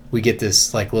we get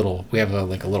this we have a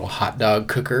little hot dog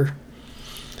cooker.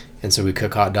 And so we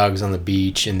cook hot dogs on the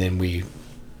beach, and then we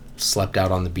slept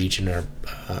out on the beach in our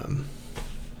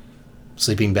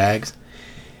sleeping bags.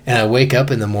 And I wake up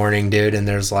in the morning, dude, and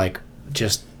there's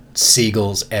just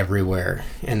seagulls everywhere,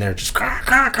 and they're just caw,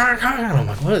 caw, caw, caw. And I'm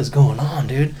like, what is going on,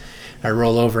 dude? I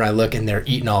roll over, I look, and they're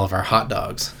eating all of our hot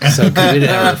dogs. So 'cause we didn't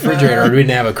have a refrigerator, or we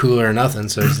didn't have a cooler or nothing,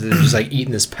 so they're just like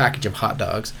eating this package of hot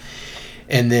dogs.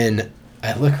 And then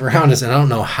I look around us, and I don't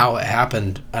know how it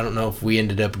happened. I don't know if we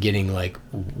ended up getting like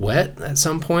wet at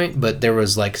some point, but there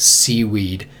was like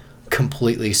seaweed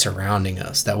completely surrounding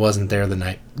us that wasn't there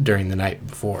during the night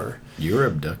before. You were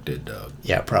abducted, dog.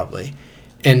 Yeah, probably.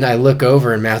 And I look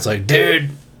over, and Matt's like, dude,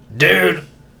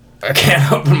 I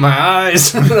can't open my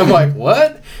eyes. And I'm like,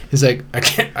 what? He's like, I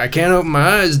can't open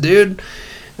my eyes, dude.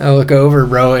 And I look over,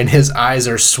 bro, and his eyes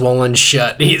are swollen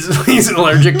shut. He's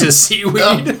allergic to seaweed.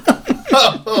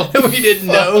 We didn't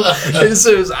know. And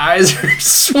so his eyes are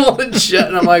swollen shut.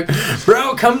 And I'm like,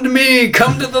 bro, come to me.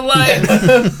 Come to the light.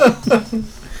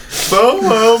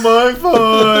 Oh, my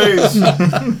voice.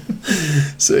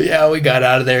 So, yeah, we got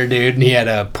out of there, dude. And he had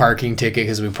a parking ticket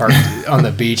because we parked on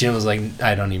the beach. And it was like,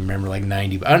 I don't even remember, like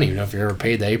 90. I don't even know if he ever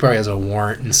paid that. He probably has a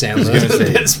warrant in San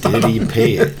Luis. Did he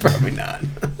pay it? Probably not.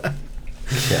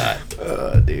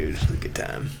 God. Dude, good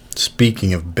time.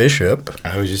 Speaking of Bishop.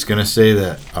 I was just going to say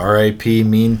that. R.I.P.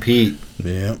 Mean Pete.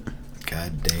 Yeah.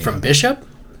 God damn. From Bishop?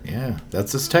 Yeah.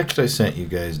 That's this text I sent you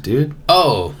guys, dude.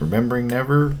 Oh. Remembering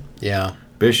Never? Yeah.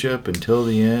 Bishop, Until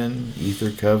the End,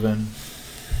 Ether Coven.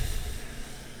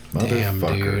 Damn,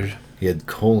 Motherfucker. dude. He had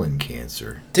colon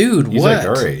cancer. Dude, He's what? like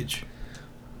our age.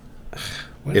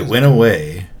 It went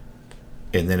away,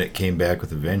 and then it came back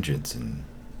with a vengeance, and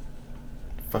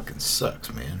fucking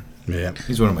sucks, man. Yeah.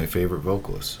 He's one of my favorite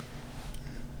vocalists.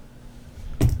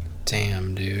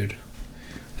 Damn, dude.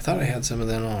 I thought I had some of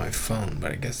that on my phone,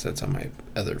 but I guess that's on my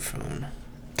other phone.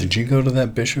 Did you go to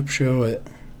that Bishop show at...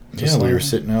 Yeah, we were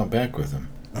sitting out back with him.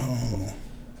 Oh.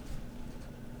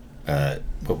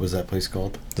 What was that place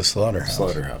called? The Slaughterhouse.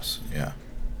 Slaughterhouse, yeah.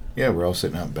 Yeah, we're all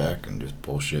sitting out back and just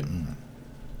bullshitting.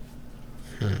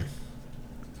 And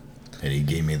he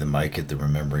gave me the mic at the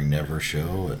Remembering Never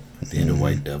show at the end of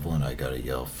White Devil, and I got to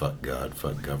yell, fuck God,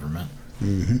 fuck government.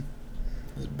 Mm-hmm. It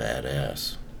was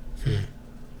badass.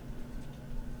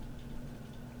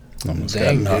 Almost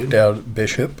Dang, got knocked dude. out at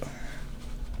Bishop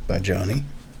by Johnny.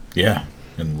 Yeah,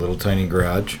 in a little tiny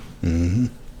garage. Mm-hmm.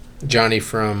 Johnny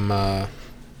from,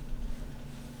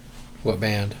 what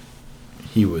band?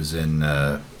 He was in,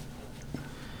 what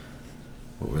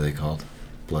were they called?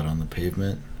 Blood on the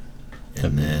Pavement.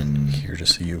 And then Here to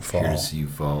See You Fall. Here to See You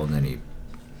Fall, and then he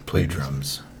played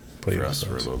drums Played for us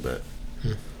for a drums. little bit.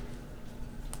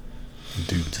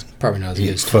 Dude's Probably not as good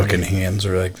his as Tony. fucking hands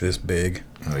are like this big.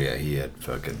 Oh yeah, he had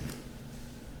fucking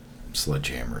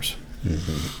sledgehammers.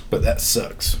 Mm-hmm. But that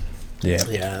sucks. Yeah.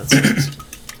 Yeah, that's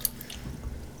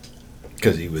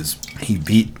Because he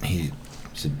beat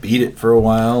it for a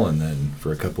while, and then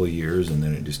for a couple of years, and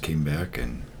then it just came back,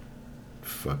 and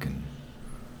fucking...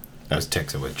 I was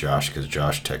texting with Josh, because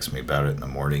Josh texted me about it in the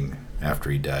morning after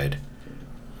he died.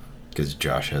 Because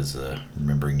Josh has the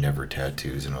Remembering Never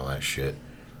tattoos and all that shit.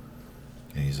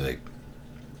 And he's like,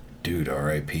 dude,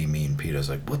 R.I.P. Mean Pete. I was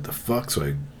like, what the fuck? So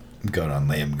I got on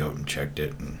Lamb Goat and checked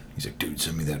it, and he's like, dude,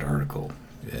 send me that article.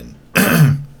 And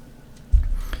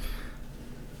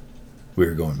we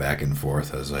were going back and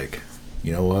forth. I was like,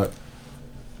 you know what?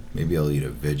 Maybe I'll eat a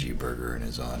veggie burger in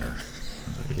his honor.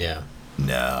 yeah.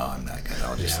 No, I'm not gonna.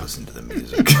 I'll just Yeah. listen to the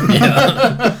music.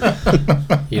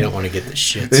 Yeah. You don't want to get the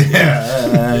shits.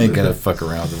 Yeah, I ain't gonna fuck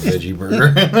around with a veggie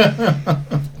burger.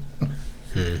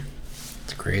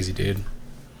 It's crazy, dude.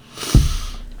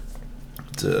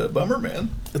 It's a bummer, man.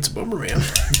 It's a bummer, man.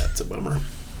 That's a bummer.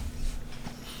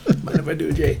 Mind if I do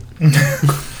a J?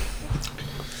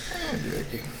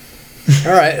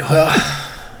 All right, well,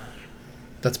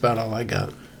 that's about all I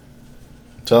got.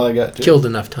 That's all I got. Too. Killed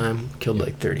enough time. Killed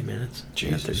like 30 minutes.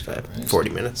 Jesus 35, Christ. 40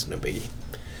 minutes, no biggie.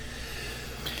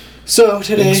 So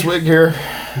today, Big swig here.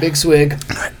 big swig.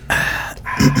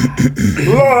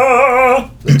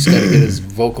 Luke's got to get his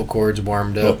vocal cords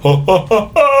warmed up.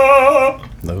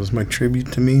 That was my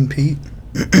tribute to Mean Pete.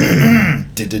 A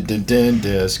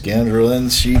scoundrel in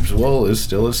sheep's wool is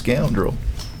still a scoundrel.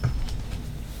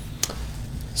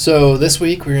 So this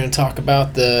week we're going to talk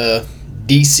about the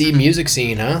DC music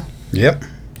scene, huh? Yep.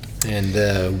 And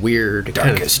the weird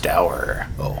Darkest Hour.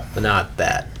 Oh. But not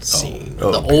that scene.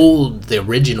 Oh, The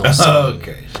original scene.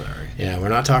 Okay, sorry. Yeah, we're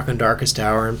not talking Darkest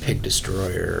Hour and Pig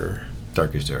Destroyer.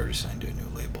 Darkest Hour just signed to a new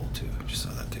label, too. I just saw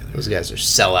that the other Those day. guys are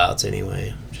sellouts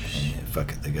anyway. Yeah,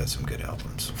 fuck it, they got some good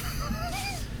albums.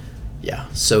 Yeah,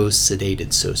 So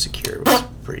Sedated, So Secure was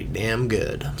pretty damn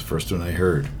good. It's the first one I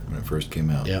heard when it first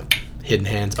came out. Yep. Hidden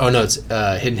Hands. Oh, no, it's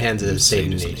Hidden Hands of the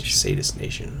Sadist Sadist Nation. Sadist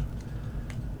Nation.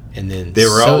 And then They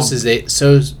were So all- Sedated,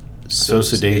 So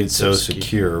Sedated, So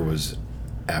Secure was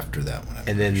after that one.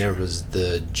 And then there was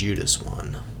the Judas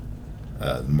one.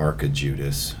 Mark of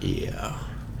Judas. Yeah.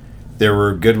 There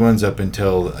were good ones up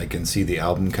until I can see the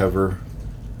album cover.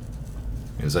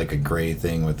 It was like a gray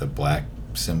thing with a black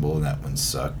symbol, and that one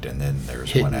sucked. And then there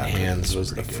was Hidden one after. Hands was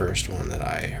the pretty good. first one that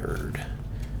I heard.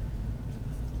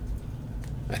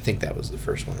 I think that was the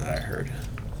first one that I heard.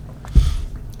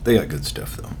 They got good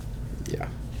stuff, though. Yeah.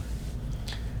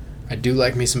 I do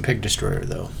like me some Pig Destroyer,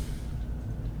 though.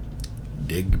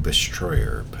 Dig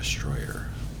Destroyer.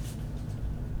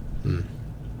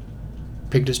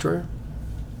 Pig Destroyer?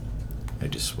 I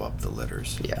just swapped the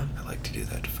letters. Yeah. I like to do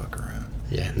that to fuck around.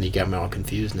 Yeah, and you got me all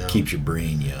confused now. Keeps your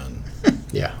brain young.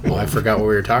 Yeah, well, I forgot what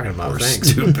we were talking about. Or Thanks.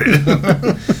 stupid.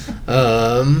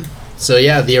 So,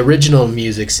 yeah, the original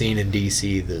music scene in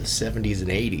D.C., the 70s and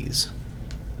 80s.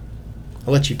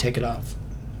 I'll let you take it off.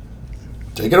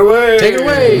 Take it away. Take it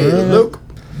away, Luke.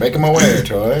 Make him away,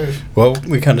 Troy. Well,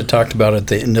 we kind of talked about at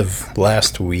the end of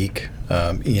last week,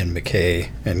 Ian McKay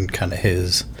and kind of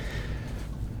his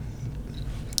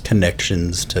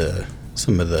connections to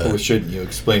some of the... Well, shouldn't you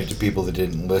explain to people that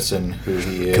didn't listen who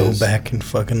he is? Go back and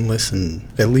fucking listen,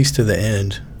 at least to the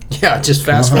end. Yeah, just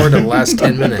fast forward to the last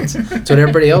 10 minutes. That's what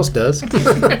everybody else does.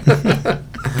 Except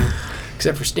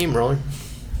for Steamroller.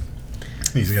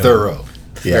 He's got Thorough.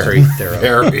 Yeah. Very thorough.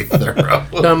 Very thorough.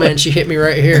 No, man, she hit me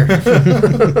right here.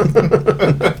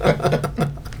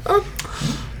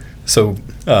 So,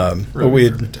 what we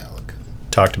had Metallica.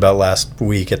 talked about last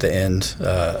week at the end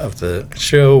of the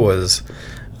show was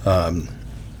kind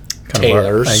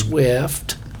Taylor of our,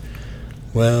 Swift.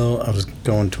 Well, I was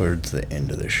going towards the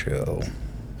end of the show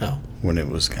Oh. when it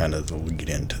was kind of the lead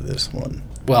into this one.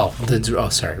 Well,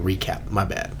 sorry, recap. My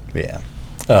bad. Yeah.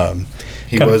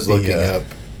 He kind was of the, looking up,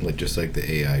 like just like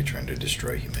the AI trying to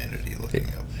destroy humanity, looking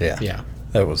up. Yeah. Yeah.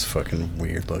 That was fucking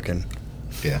weird looking.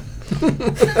 Yeah.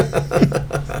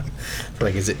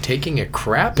 Like, is it taking a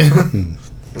crap?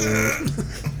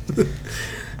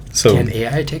 So Can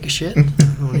AI take a shit? I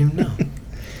don't even know.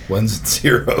 Ones and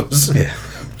zeros. yeah.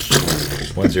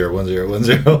 1 0 1 0 1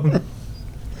 0.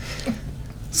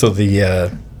 So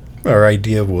the our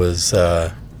idea was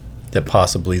that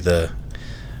possibly the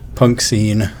punk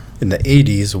scene in the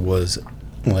 80s was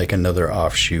like another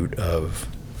offshoot of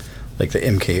like the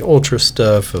MKULTRA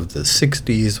stuff of the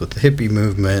 60s with the hippie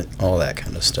movement, all that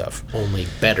kind of stuff. Only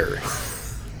better.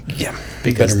 Yeah.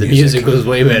 Because Better the music was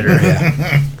way better.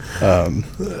 Yeah.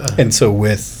 And so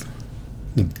with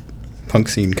the punk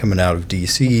scene coming out of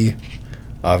DC,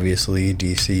 obviously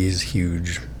DC is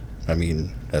huge. I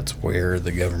mean, that's where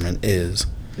the government is.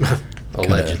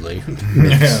 Allegedly.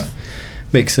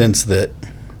 Makes sense that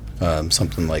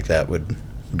something like that would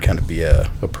kind of be a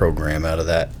program out of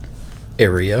that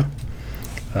area.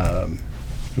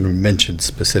 We mentioned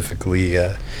specifically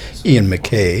Ian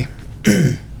McKay,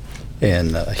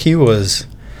 and he was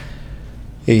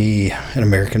an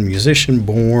American musician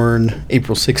born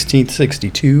April 16th,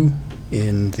 1962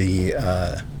 in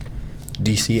the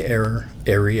D.C.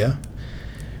 area,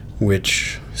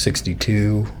 which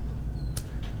 1962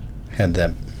 had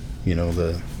that,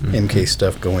 the MK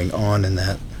stuff going on in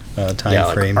that time Yeah,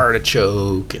 like frame.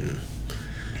 Artichoke and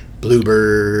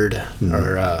Bluebird,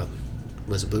 or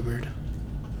was it Bluebird?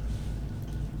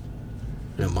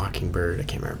 No, Mockingbird. I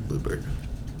can't remember Bluebird.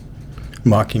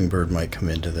 Mockingbird might come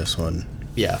into this one.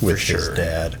 Yeah, with for sure. his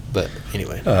dad. But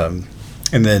anyway,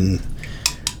 And then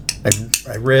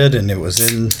I read, and it was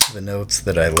in the notes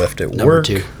that I left at number work,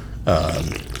 2.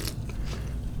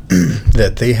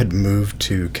 that they had moved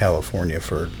to California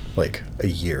for like a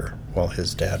year while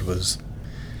his dad was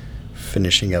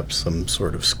finishing up some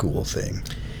sort of school thing.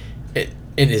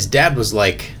 And his dad was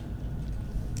like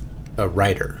a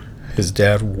writer. His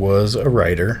dad was a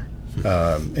writer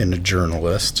and a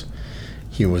journalist.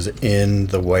 He was in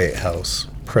the White House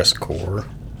press corps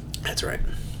That's right.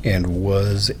 and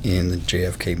was in the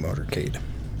JFK motorcade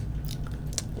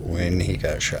when he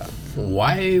got shot.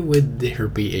 Why would there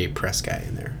be a press guy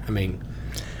in there? I mean,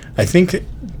 I think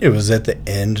it was at the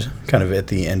end, kind of at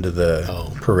the end of the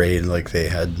Oh. parade, like they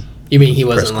had... you mean he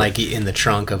wasn't Press like in the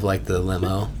trunk of like the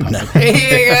limo? No.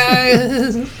 Hey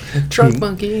guys, trunk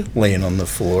monkey, laying on the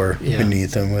floor Yeah.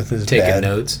 beneath him with his taking dad.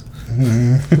 notes.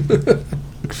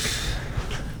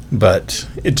 But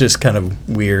it's just kind of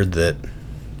weird that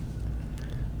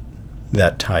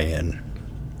tie-in.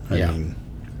 I Yeah. mean,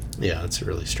 Yeah, it's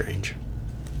really strange.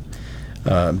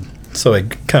 so I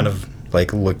kind of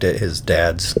like looked at his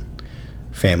dad's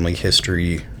family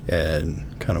history and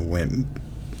kind of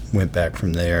went back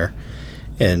from there.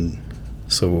 And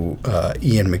so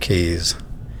Ian McKay's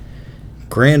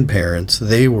grandparents,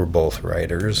 they were both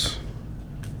writers.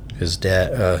 His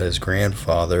dad, his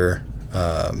grandfather,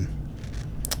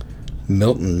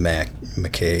 Milton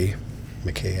McKay,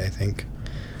 McKay, I think.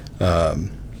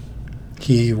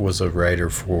 He was a writer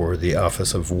for the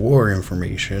Office of War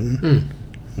Information,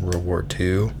 World War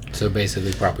II. So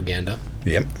basically propaganda.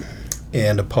 Yep.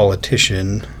 And a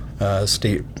politician,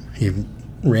 he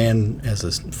ran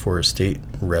for a state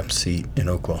rep seat in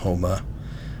Oklahoma,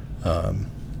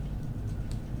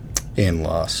 and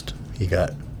lost. He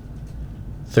got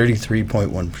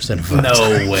 33.1% of votes.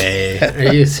 No way.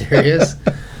 Are you serious?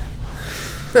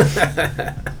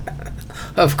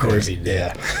 Of course he did.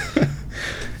 Yeah.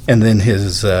 And then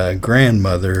his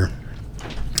grandmother,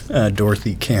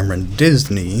 Dorothy Cameron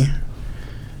Disney,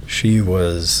 she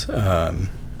was a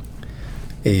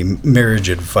marriage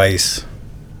advice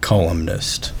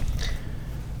columnist.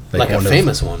 Like a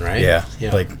famous one, right? Yeah.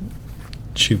 Like,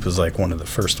 she was like one of the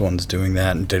first ones doing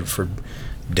that and did it for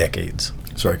decades.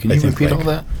 Sorry, can you repeat all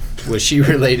that? Was she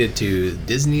related to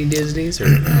Disney's or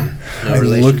no I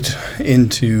relation? looked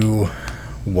into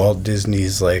Walt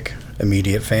Disney's like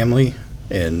immediate family,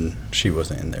 and she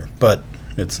wasn't in there. But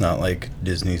it's not like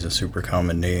Disney's a super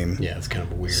common name. Yeah, it's kind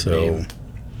of a weird name.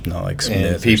 Not like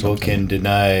Smith. And people can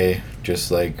deny,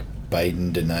 just like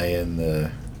Biden denying the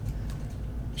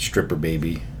stripper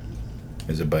baby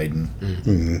as a Biden.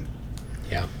 Mm-hmm.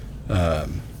 Yeah.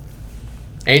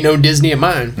 Ain't no Disney of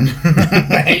mine.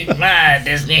 Ain't my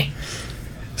Disney.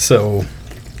 So,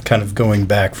 kind of going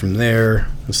back from there,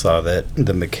 I saw that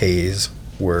the McKays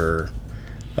were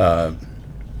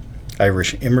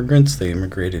Irish immigrants. They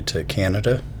immigrated to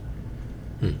Canada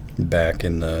back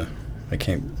in the, I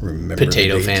can't remember.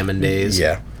 Potato the date. famine days.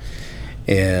 Yeah.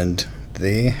 And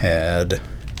they had,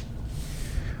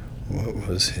 what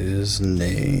was his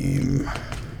name?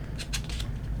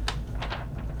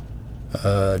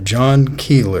 John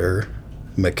Keeler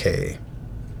McKay.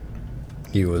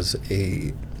 He was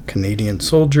a Canadian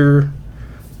soldier,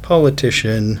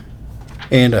 politician,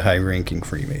 and a high-ranking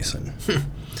Freemason.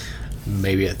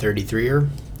 Maybe a 33er?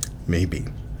 Maybe.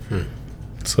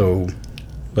 So,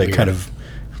 like, weird. Kind of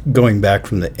going back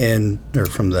from the end, or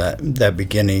from that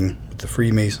beginning with the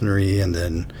Freemasonry, and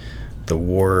then the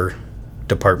War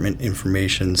Department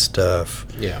information stuff.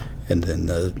 Yeah. And then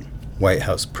the White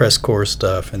House press corps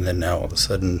stuff, and then now all of a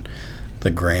sudden the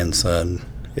grandson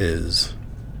is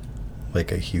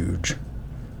like a huge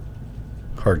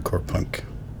hardcore punk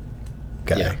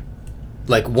guy. Yeah.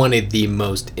 Like one of the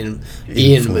most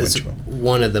Ian was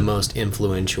one of the most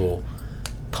influential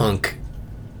punk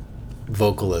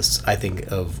vocalists, I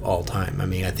think, of all time. I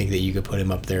mean, I think that you could put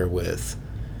him up there with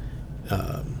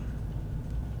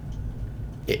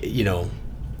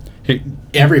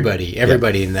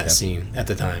everybody in that scene at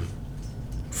the time.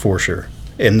 For sure.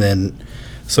 And then,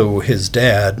 so his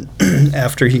dad,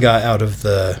 after he got out of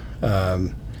the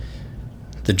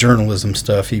journalism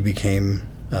stuff, he became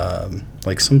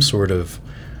like some sort of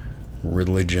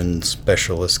religion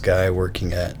specialist guy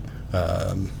working at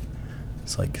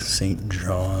it's like St.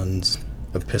 John's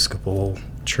Episcopal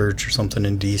Church or something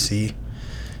in D.C.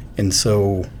 And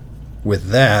so with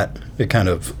that, it kind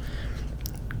of,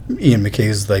 Ian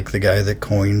McKay's like the guy that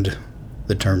coined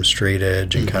the term straight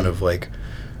edge, and kind of like,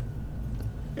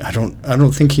 I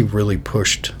don't think he really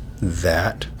pushed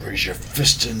that. Raise your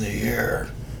fist in the air,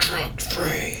 drug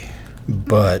free.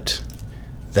 But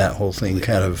that whole thing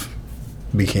kind of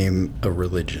became a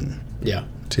religion. Yeah.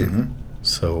 Too. Mm-hmm.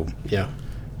 So yeah,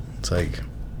 it's like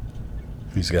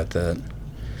he's got that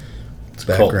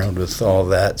background with all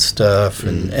that stuff,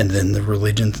 and then the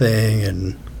religion thing,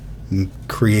 and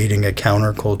creating a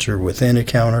counterculture within a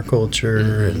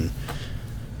counterculture, and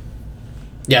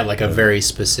yeah, like a very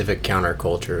specific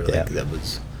counterculture. Like that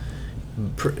was,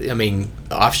 I mean,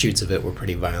 offshoots of it were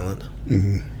pretty violent.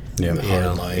 Mm-hmm. Yeah, the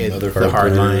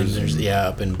hard line. There's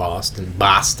up in Boston,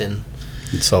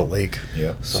 in Salt Lake.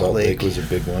 Yeah, Salt Lake was a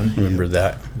big one. Remember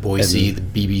that? Boise, the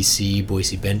BBC,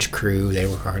 Boise Bench Crew. They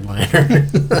were hardliners.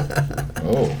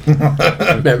 Oh,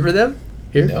 remember them?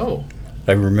 Here? No.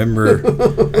 I remember.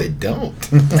 I don't.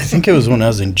 I think it was when I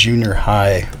was in junior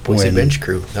high. Boise Bench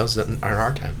Crew. That was on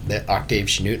our time. That Octave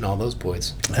Chanute and all those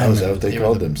boys. That was what they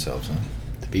called themselves, huh?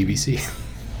 The BBC.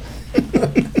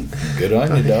 Good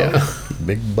on you, dog. Yeah.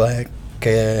 Big black,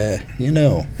 Didn't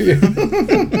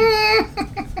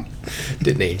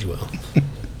age well.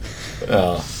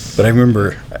 But I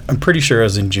remember, I'm pretty sure I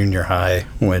was in junior high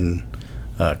when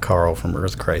Carl from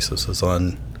Earth Crisis was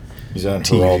on. He's on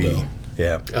TV. Geraldo.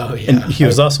 Yeah. Oh, yeah. And he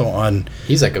was also on.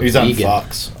 He's like He's vegan. on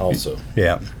Fox also.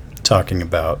 Yeah. Talking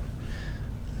about,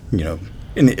 and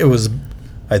it was,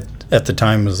 at the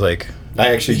time, it was like.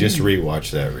 I actually just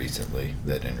rewatched that recently,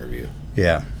 that interview.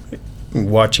 Yeah.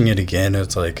 Watching it again,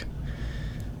 it's like,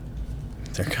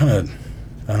 they're kind of,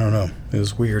 I don't know, it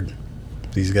was weird.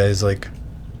 These guys, like,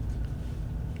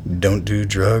 don't do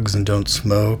drugs and don't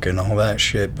smoke and all that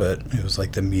shit, but it was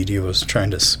like the media was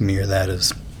trying to smear that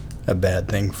as a bad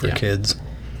thing for kids.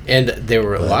 And there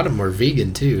were a lot of them were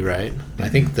vegan too, right? I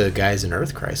think the guys in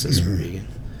Earth Crisis were vegan.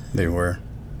 They were.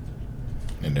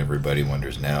 And everybody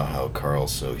wonders now how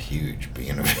Carl's so huge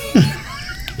being a vegan.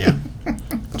 Yeah.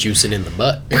 Juicing in the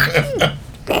butt.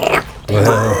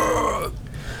 Well,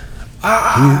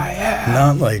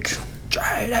 not like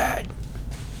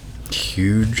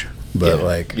huge, but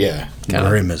like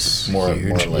Grimace more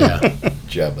huge. like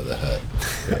Jabba the Hutt.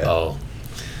 Oh.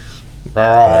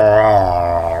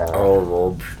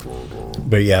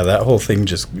 But yeah, that whole thing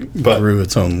just grew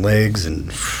its own legs, and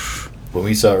when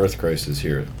we saw Earth Crisis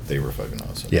here, they were fucking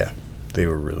awesome. Yeah, they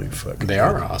were really fucking. They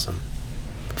are awesome.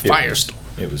 Firestorm.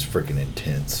 It was freaking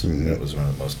intense. It was one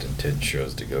of the most intense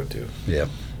shows to go to. Yeah.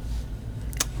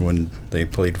 When they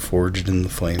played Forged in the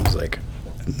Flames, like,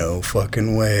 no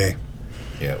fucking way.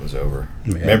 Yeah, it was over.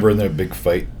 Yeah. Remember when that big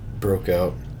fight broke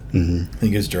out? Mm-hmm. I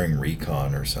think it was during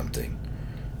Recon or something.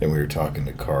 And we were talking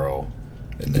to Carl,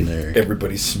 and then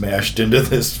everybody smashed into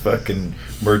this fucking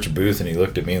merch booth, and he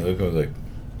looked at me and was like,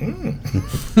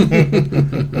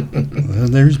 Well,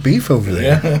 there's beef over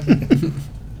there.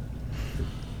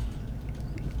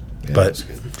 Yeah, but,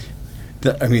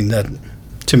 that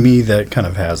to me, that kind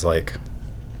of has, like,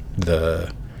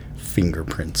 the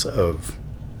fingerprints of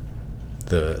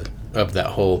that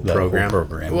whole program.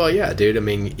 program. Well, yeah, dude. I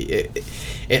mean,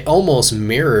 it almost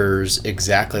mirrors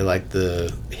exactly like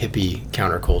the hippie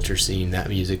counterculture scene, that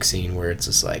music scene, where it's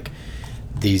just like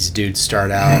these dudes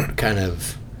start out kind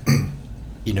of,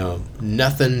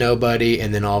 nothing, nobody,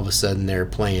 and then all of a sudden they're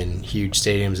playing huge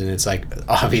stadiums, and it's like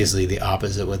obviously the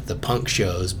opposite with the punk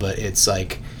shows, but it's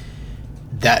like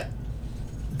that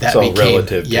it's all became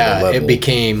relative to the level. It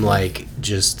became like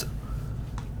just.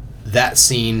 That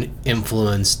scene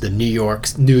influenced the New York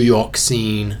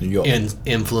scene, and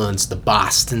influenced the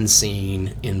Boston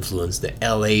scene, influenced the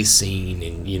LA scene,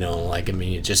 and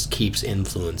it just keeps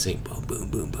influencing. Boom, boom,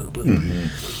 boom, boom, boom.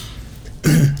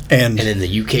 Mm-hmm. And then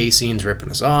the UK scene's ripping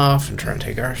us off and trying to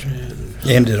take our shit.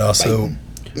 And it also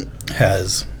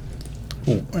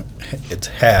it's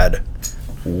had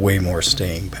way more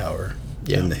staying power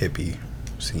than the hippie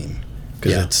scene,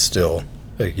 because it's still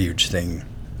a huge thing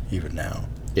even now.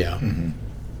 Yeah. Mm-hmm.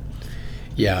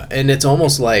 Yeah, and it's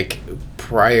almost like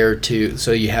prior to,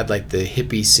 so you had like the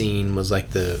hippie scene was like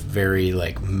the very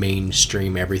like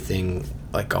mainstream, everything,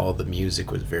 like all the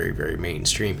music was very, very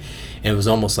mainstream. And it was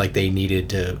almost like they needed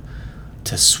to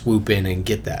swoop in and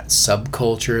get that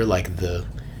subculture, like the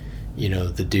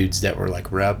dudes that were like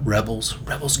rebels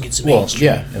get some mainstream.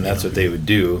 Yeah, and that's what they would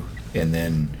do. And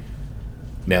then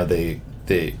now they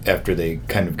after they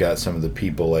kind of got some of the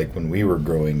people, like when we were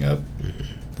growing up,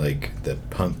 like the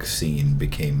punk scene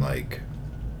became like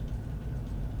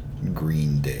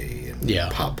Green Day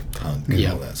and pop punk and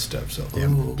all that stuff. So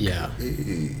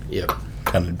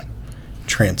kind of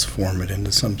transform it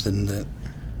into something that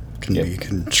can be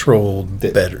controlled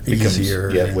better,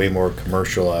 easier. Way more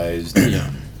commercialized.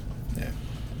 And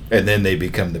then they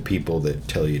become the people that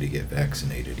tell you to get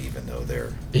vaccinated, even though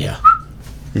they're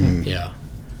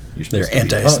They're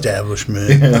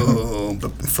anti-establishment.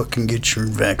 But fucking get your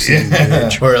vaccine,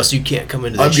 bitch. Or else you can't come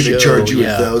into the show. I'm going to charge you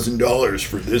 $1,000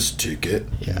 for this ticket.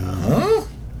 Yeah. Huh?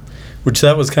 Which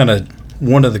that was kind of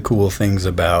one of the cool things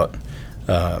about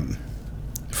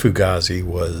Fugazi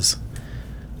was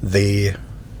they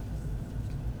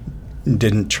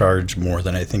didn't charge more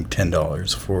than, I think,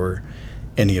 $10 for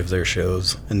any of their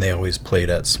shows. And they always played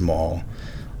at small,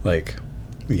 like,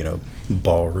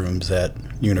 ballrooms at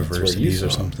universities or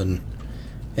something,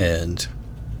 and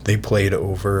they played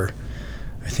over,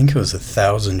 I think it was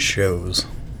 1,000 shows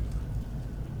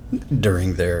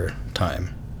during their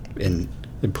time, and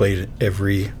they played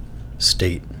every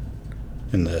state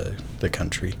in the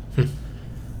country,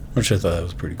 which I thought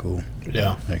was pretty cool.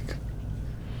 Yeah, like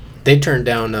they turned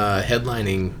down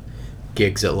headlining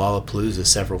gigs at Lollapalooza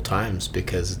several times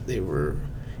because they were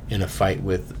in a fight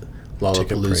with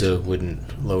Lollapalooza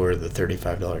wouldn't lower the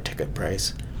 $35 ticket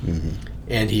price. Mm-hmm.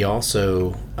 And he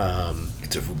also...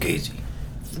 it's a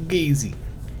Fugazi.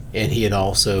 And he had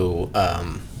also...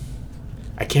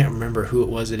 I can't remember who it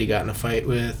was that he got in a fight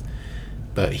with,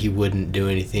 but he wouldn't do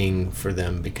anything for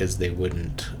them because they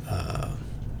wouldn't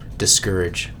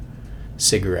discourage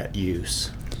cigarette use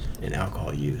and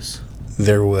alcohol use.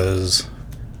 There was...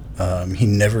 he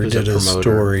never did a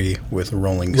story with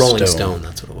Rolling Stone,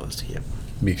 that's what it was. Yep.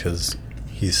 Because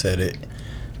he said it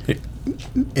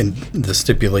in the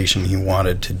stipulation he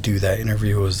wanted to do that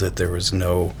interview was that there was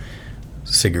no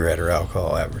cigarette or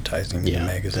alcohol advertising in the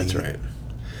magazine. That's right.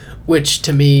 Which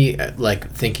to me, like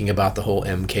thinking about the whole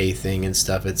MK thing and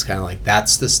stuff, it's kind of like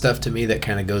that's the stuff to me that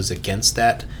kind of goes against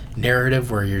that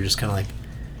narrative where you're just kind of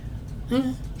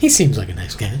like, he seems like a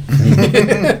nice guy.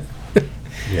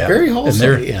 Yeah. Very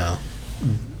wholesome.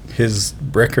 His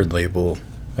record label,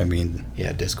 I mean,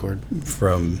 Discord.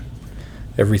 From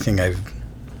everything I've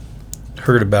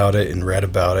heard about it and read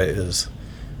about it,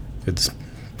 it's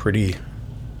pretty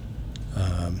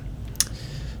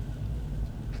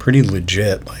pretty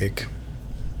legit, like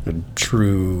a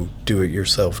true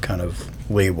do-it-yourself kind of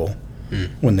label.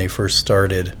 When they first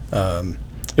started,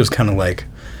 it was kind of like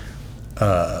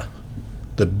the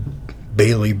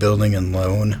Bailey Building and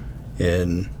Loan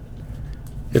in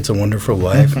It's a Wonderful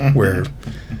Life, where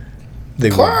they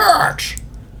would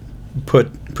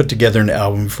put together an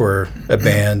album for a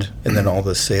band, and then all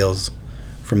the sales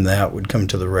from that would come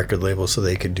to the record label so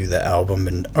they could do the album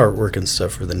and artwork and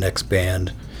stuff for the next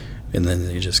band, and then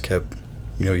they just kept,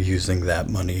 using that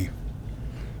money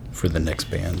for the next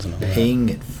bands and all Paying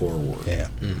it forward. that.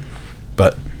 Yeah.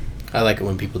 But I like it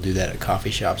when people do that at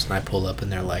coffee shops, and I pull up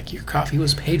and they're like, "Your coffee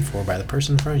was paid for by the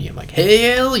person in front of you." I'm like,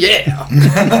 "Hell yeah!"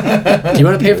 Do you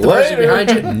want to pay for the person behind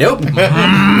you? Nope.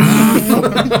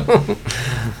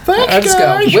 I just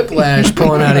got whiplash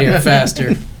pulling out of here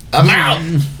faster. I'm out.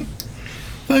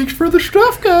 Thanks for the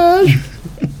stuff, guys.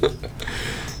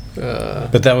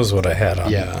 but that was what I had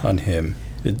on him.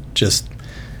 It just,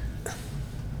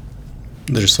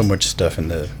 there's so much stuff in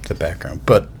the background.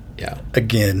 But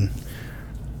again,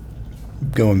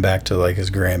 going back to like his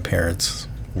grandparents,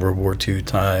 World War II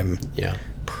time,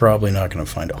 probably not going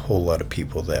to find a whole lot of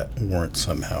people that weren't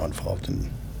somehow involved in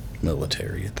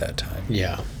military at that time.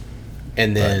 Yeah.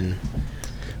 And then...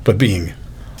 But being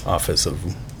Office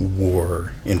of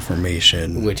War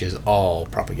Information... Which is all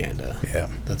propaganda. Yeah.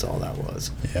 That's all that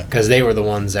was. Yeah. Because they were the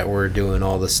ones that were doing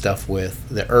all the stuff with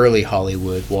the early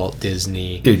Hollywood, Walt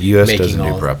Disney. Dude, U.S. doesn't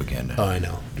do propaganda. Oh, I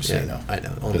know. Just so you know. I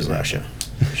know. Only Russia.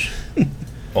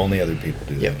 Only other people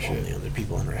do that shit. Only other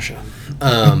people in Russia.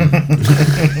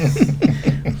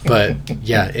 But,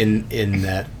 yeah, in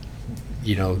that...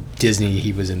 Disney,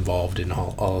 he was involved in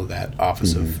all of that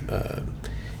Office of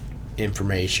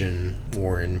Information,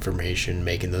 War Information,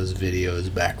 making those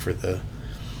videos back for the,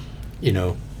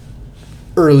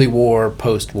 early war,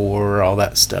 post-war, all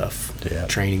that stuff. Yeah.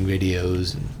 Training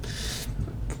videos.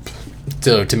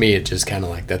 So to me, it just kind of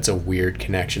like, that's a weird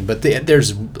connection. But there's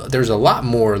a lot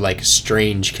more like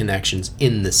strange connections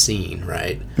in the scene,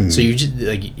 right? So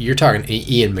you're talking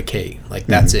Ian MacKaye, like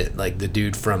that's it, like the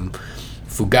dude from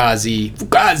Fugazi, It's a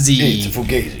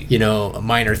Fugazi. A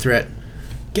Minor Threat,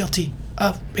 guilty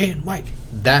of being white.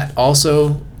 That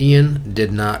also, Ian,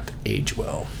 did not age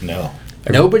well. No.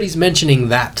 Nobody's mentioning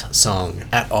that song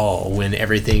at all when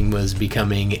everything was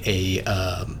becoming a,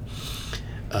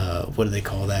 what do they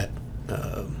call that?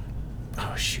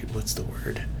 What's the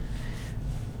word?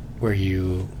 Where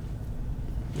you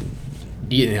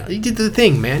did the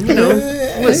thing, man.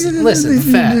 Listen,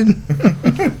 fat.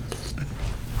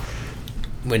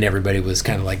 When everybody was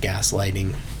kind of like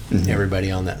gaslighting everybody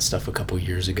on that stuff a couple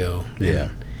years ago. Yeah.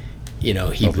 He all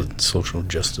was the social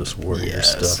justice warrior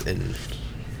stuff. And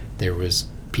there was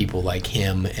people like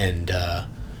him and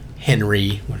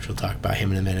Henry, which we'll talk about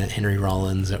him in a minute, Henry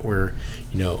Rollins, that were,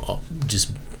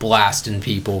 just blasting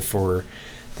people for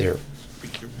their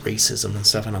racism and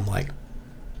stuff. And I'm like,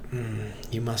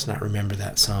 you must not remember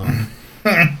that song.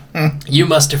 You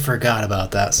must have forgot about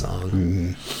that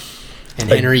song. And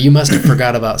Henry, you must have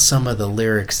forgot about some of the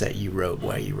lyrics that you wrote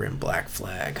while you were in Black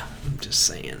Flag. I'm just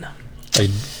saying. I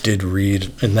did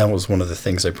read, and that was one of the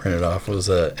things I printed off, was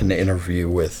an interview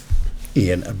with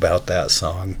Ian about that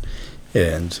song.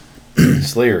 And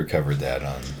Slayer covered that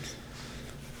on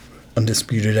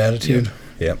Undisputed Attitude.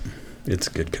 Yep. It's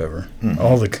a good cover.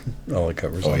 All the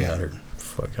covers on that are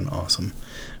fucking awesome.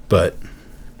 But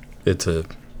it's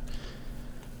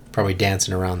probably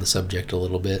dancing around the subject a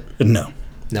little bit. No,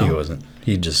 he wasn't.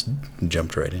 He just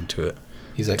jumped right into it.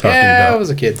 He's like, I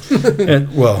was a kid.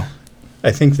 And, well,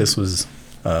 I think this was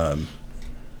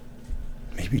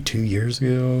maybe 2 years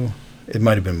ago. It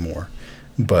might have been more.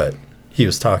 But he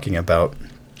was talking about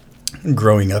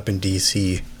growing up in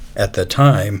D.C. at the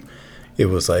time. It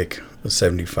was like a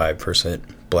 75%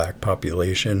 black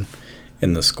population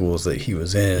in the schools that he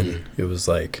was in. It was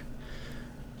like,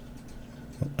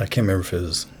 I can't remember if it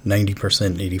was 90%,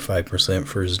 85%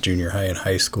 for his junior high and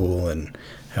high school, and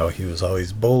how he was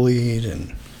always bullied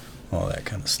and all that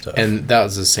kind of stuff. And that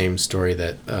was the same story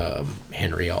that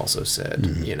Henry also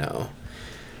said,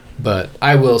 But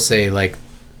I will say, like,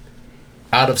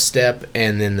 Out of Step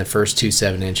and then the first 2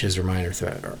 7 inches or Minor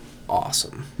Threat are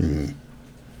awesome.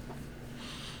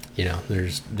 You know,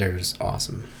 there's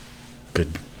awesome.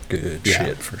 Good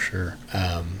shit for sure.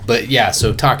 But yeah,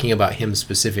 so talking about him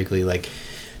specifically, like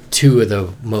two of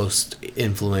the most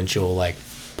influential like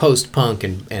post-punk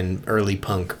and early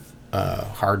punk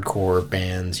hardcore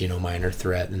bands, you know, Minor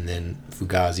Threat and then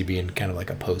Fugazi being kind of like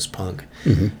a post-punk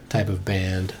type of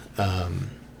band.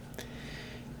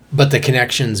 But the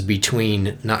connections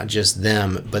between not just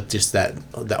them, but just that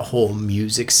whole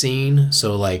music scene.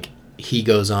 So like he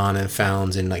goes on and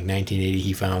founds in like 1980,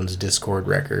 he founds Discord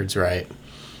Records, right?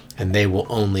 And they will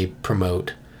only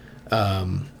promote,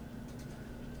 they'll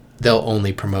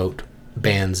only promote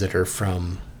bands that are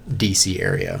from DC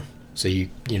area. So you're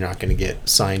not going to get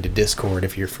signed to Discord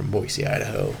if you're from Boise,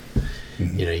 Idaho.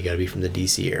 You know, you got to be from the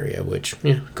DC area, which,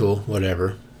 yeah, cool,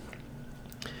 whatever.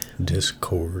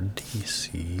 Discord,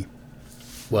 DC.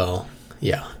 Well,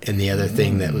 yeah. And the other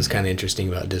thing that was kind of interesting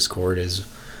about Discord is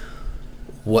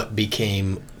what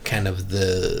became kind of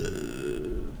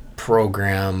the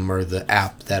program or the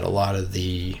app that a lot of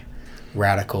the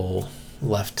radical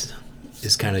left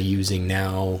is kind of using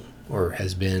now or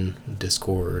has been,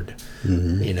 Discord.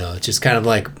 You know, it just kind of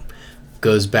like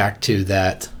goes back to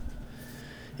that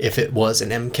if it was an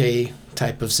MK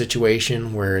type of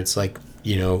situation where it's like,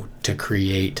 you know, to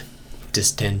create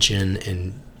distension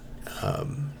and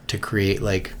to create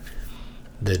like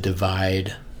the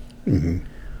divide. You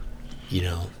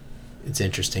know, it's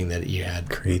interesting that you had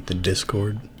create the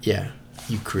Discord. Yeah,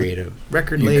 you create a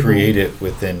record You label. create it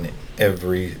within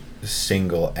every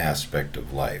single aspect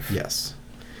of life. Yes.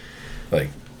 Like,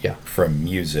 yeah, from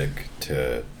music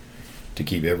to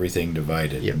keep everything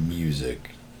divided. Yep.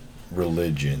 Music,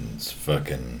 religions,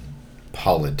 fucking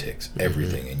politics,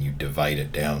 everything, and you divide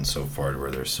it down so far to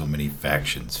where there's so many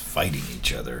factions fighting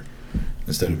each other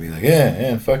instead of being like,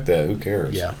 yeah, fuck that, who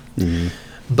cares? Yeah.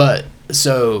 But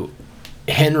so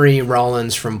Henry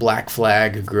Rollins from Black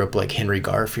Flag, who grew up like Henry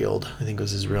Garfield, I think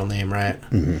was his real name, right?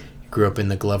 Grew up in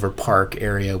the Glover Park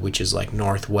area, which is like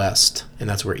northwest, and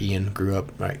that's where Ian grew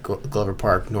up, right? Glover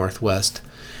Park, northwest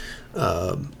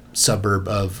suburb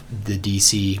of the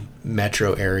DC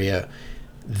metro area.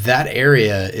 That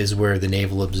area is where the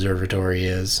Naval Observatory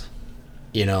is,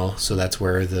 you know, so that's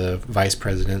where the Vice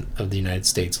President of the United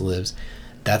States lives.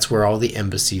 That's where all the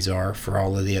embassies are for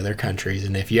all of the other countries.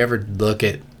 And if you ever look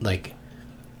at, like,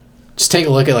 just take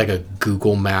a look at, like, a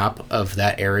Google map of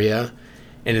that area,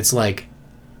 and it's, like,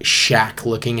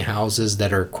 shack-looking houses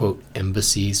that are, quote,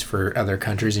 embassies for other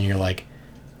countries, and you're like,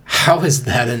 how is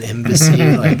that an embassy?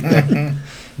 Like,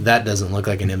 that doesn't look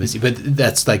like an embassy. But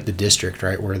that's, like, the district,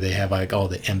 right, where they have, like, all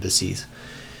the embassies.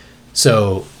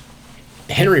 So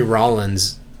Henry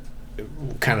Rollins,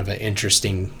 kind of an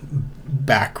interesting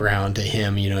background to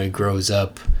him. You know, he grows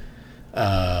up,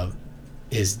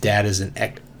 his dad is an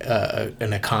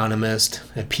economist,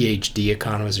 a PhD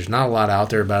economist. There's not a lot out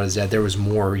there about his dad. There was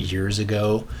more years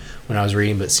ago when I was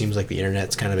reading, but it seems like the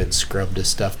internet's kind of been scrubbed of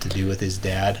stuff to do with his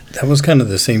dad. That was kind of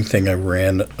the same thing I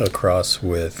ran across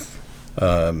with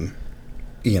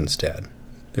Ian's dad.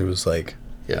 It was like,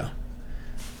 yeah,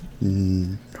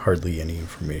 hardly any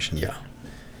information. Yeah.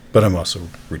 But I'm also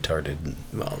retarded.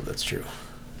 Well, that's true.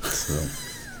 So.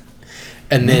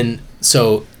 And then,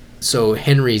 so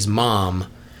Henry's mom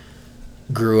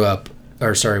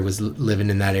was living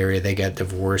in that area. They got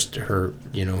divorced, her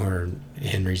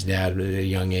Henry's dad at a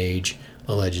young age,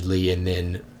 allegedly. And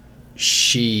then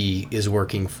she is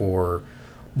working for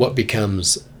what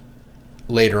becomes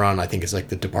later on, I think it's like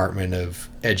the Department of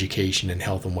Education and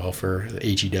Health and Welfare, the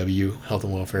HEW, Health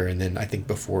and Welfare. And then I think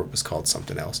before it was called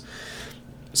something else.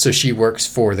 So she works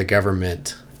for the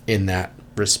government in that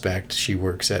respect. She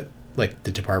works at like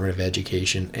the Department of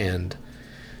Education and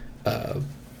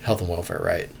Health and Welfare,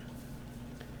 right?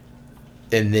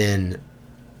 And then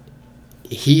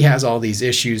he has all these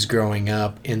issues growing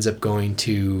up, ends up going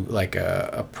to like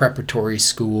a preparatory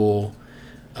school,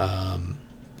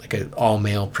 like an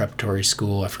all-male preparatory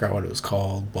school. I forgot what it was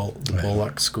called, the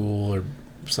Bullock School or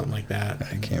something like that.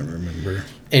 I can't remember.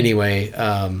 Anyway,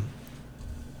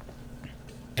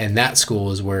 and that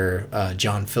school is where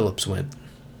John Phillips went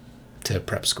to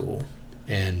prep school.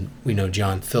 And we know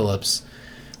John Phillips,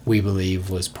 we believe,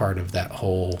 was part of that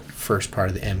whole first part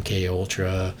of the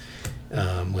MKULTRA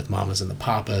with Mamas and the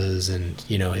Papas. And,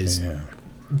 you know, his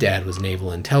dad was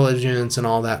naval intelligence and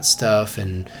all that stuff.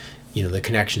 And, you know, the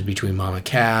connections between Mama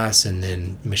Cass and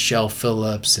then Michelle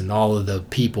Phillips and all of the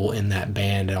people in that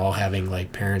band and all having,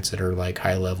 like, parents that are, like,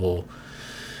 high-level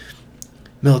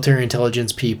military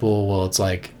intelligence people. Well, it's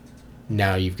like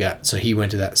now you've got, so he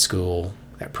went to that school,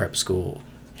 that prep school.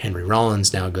 Henry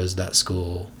Rollins now goes to that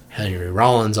school. Henry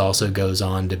Rollins also goes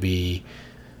on to be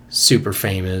super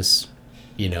famous,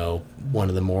 you know, one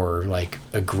of the more like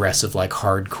aggressive, like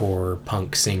hardcore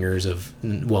punk singers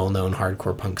well-known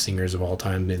hardcore punk singers of all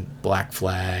time, in Black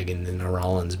Flag, and then the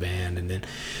Rollins Band, and then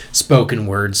spoken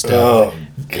word stuff,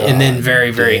 and then very,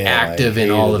 very active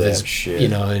in all of his shit. You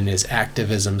know, in his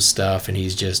activism stuff, and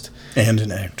he's just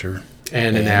an actor.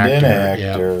 And an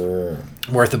actor.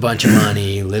 Yeah. Worth a bunch of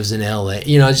money, lives in LA.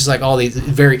 You know, it's just like all these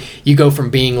you go from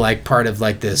being like part of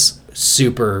like this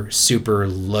super, super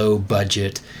low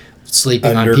budget,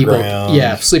 sleeping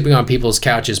on people's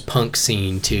couches punk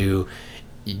scene to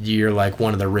you're like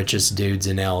one of the richest dudes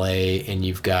in LA, and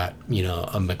you've got, you know,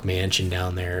 a McMansion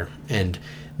down there. And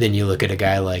then you look at a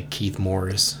guy like Keith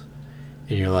Morris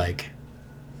and you're like,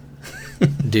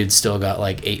 dude's still got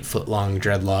like 8-foot long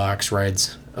dreadlocks,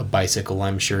 rides a bicycle,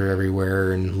 I'm sure,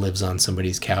 everywhere, and lives on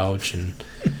somebody's couch, and,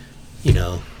 you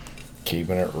know,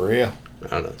 keeping it real. I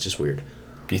don't know, it's just weird.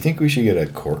 Do you think we should get a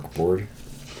cork board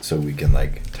so we can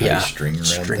like tie string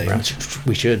around things?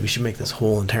 We should make this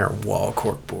whole entire wall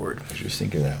cork board. I was just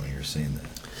thinking of that when you were saying that.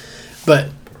 But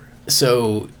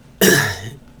so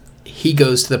he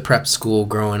goes to the prep school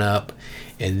growing up,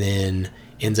 and then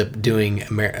ends up doing,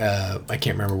 I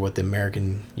can't remember what the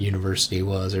American university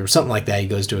was, or something like that. He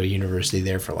goes to a university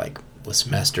there for like a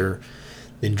semester,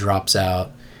 then drops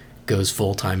out, goes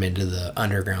full-time into the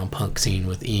underground punk scene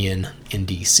with Ian in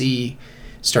D.C.,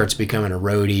 starts becoming a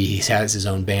roadie. He has his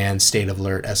own band, State of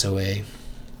Alert, SOA.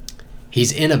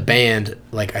 He's in a band,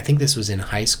 like I think this was in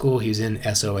high school, he was in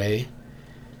SOA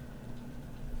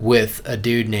with a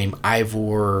dude named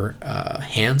Ivor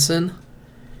Hansen.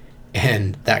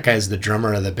 And that guy's the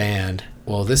drummer of the band.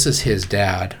 Well, this is his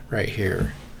dad right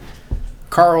here.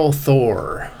 Carl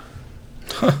Thor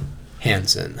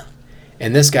Hansen.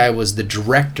 And this guy was the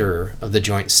director of the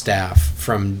Joint Staff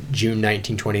from June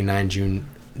 1929, June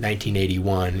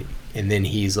 1981. And then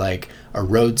he's like a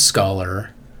Rhodes Scholar,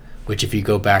 which if you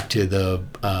go back to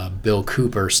the Bill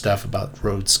Cooper stuff about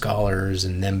Rhodes Scholars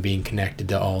and them being connected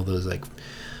to all those like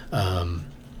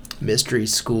mystery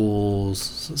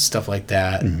schools, stuff like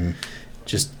that. Mm-hmm.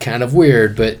 Just kind of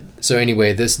weird. But so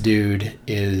anyway, this dude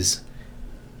is,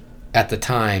 at the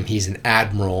time, he's an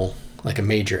admiral, like a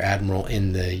major admiral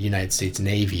in the United States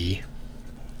Navy.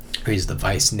 Or he's the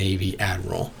vice Navy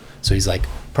admiral. So he's like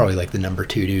probably like the number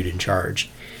 2 dude in charge.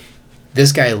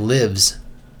 This guy lives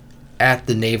at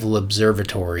the Naval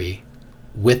Observatory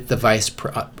with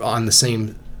the on the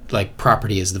same like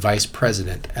property as the vice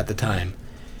president at the time.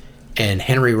 And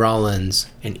Henry Rollins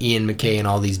and Ian MacKaye and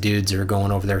all these dudes are going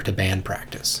over there to band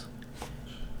practice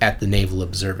at the Naval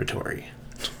Observatory.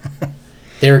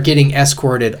 They're getting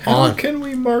escorted How can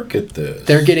we market this?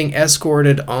 They're getting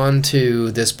escorted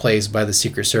onto this place by the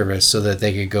Secret Service so that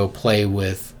they could go play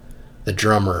with the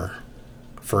drummer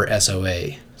for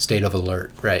SOA, State of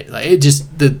Alert, right? Like it just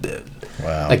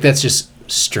wow. Like that's just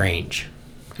strange,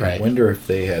 right? I wonder if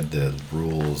they had the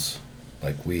rules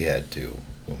like we had to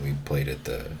when we played at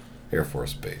the Air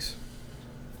Force Base.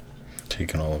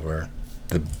 Taking all of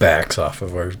the backs off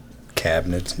of our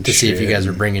cabinets and to shit. See if you guys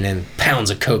are bringing in pounds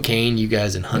of cocaine, you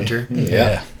guys and Hunter.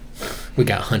 Yeah. We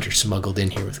got Hunter smuggled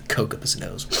in here with coke up his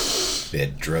nose. They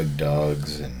had drug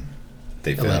dogs, and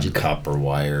they found Allegedly. copper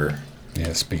wire.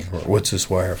 Yeah, speaker. What's this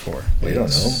wire for? We don't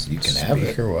know. You can have it.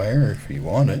 Speaker wire, if you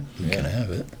want it, you can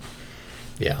have it.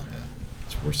 Yeah.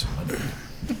 It's worth some money.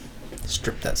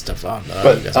 Strip that stuff off.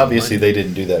 But obviously they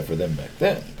didn't do that for them back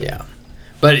then. Yeah.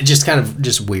 But it just kind of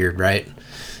just weird, right?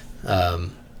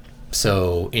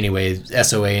 So anyway,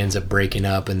 SOA ends up breaking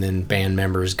up, and then band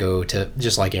members go to,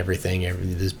 just like everything,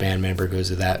 this band member goes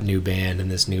to that new band and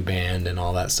this new band and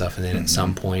all that stuff. And then at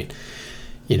some point,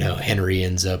 you know, Henry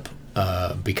ends up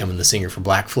becoming the singer for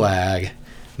Black Flag,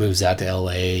 moves out to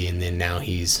LA, and then now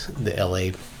he's the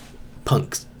LA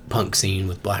punk scene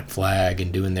with Black Flag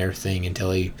and doing their thing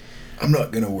until he... I'm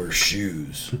not going to wear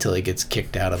shoes. Until he gets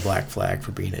kicked out of Black Flag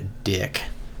for being a dick.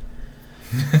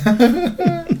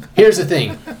 Here's the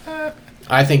thing.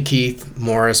 I think Keith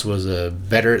Morris was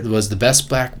the best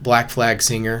Black Flag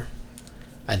singer.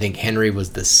 I think Henry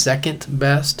was the second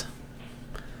best.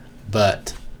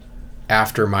 But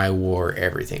after my war,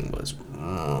 everything was...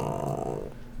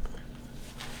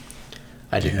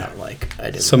 I did not like...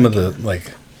 Some of the, like...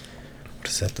 What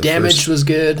is that? The Damaged was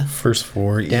good. First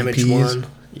 4 Damaged EPs. one.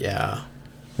 Yeah.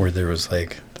 Where there was,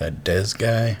 like, that Dez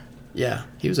guy. Yeah.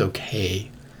 He was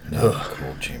okay. No,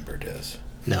 Cold Chamber does.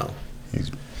 No.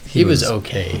 He was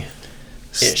okay.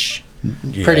 Ish.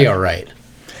 Yeah. Pretty alright.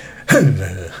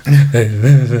 Man.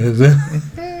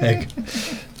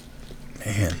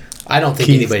 I don't think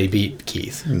anybody beat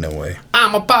Keith. No way.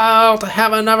 I'm about to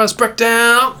have a nervous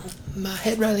breakdown. My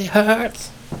head really hurts.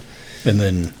 And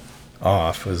then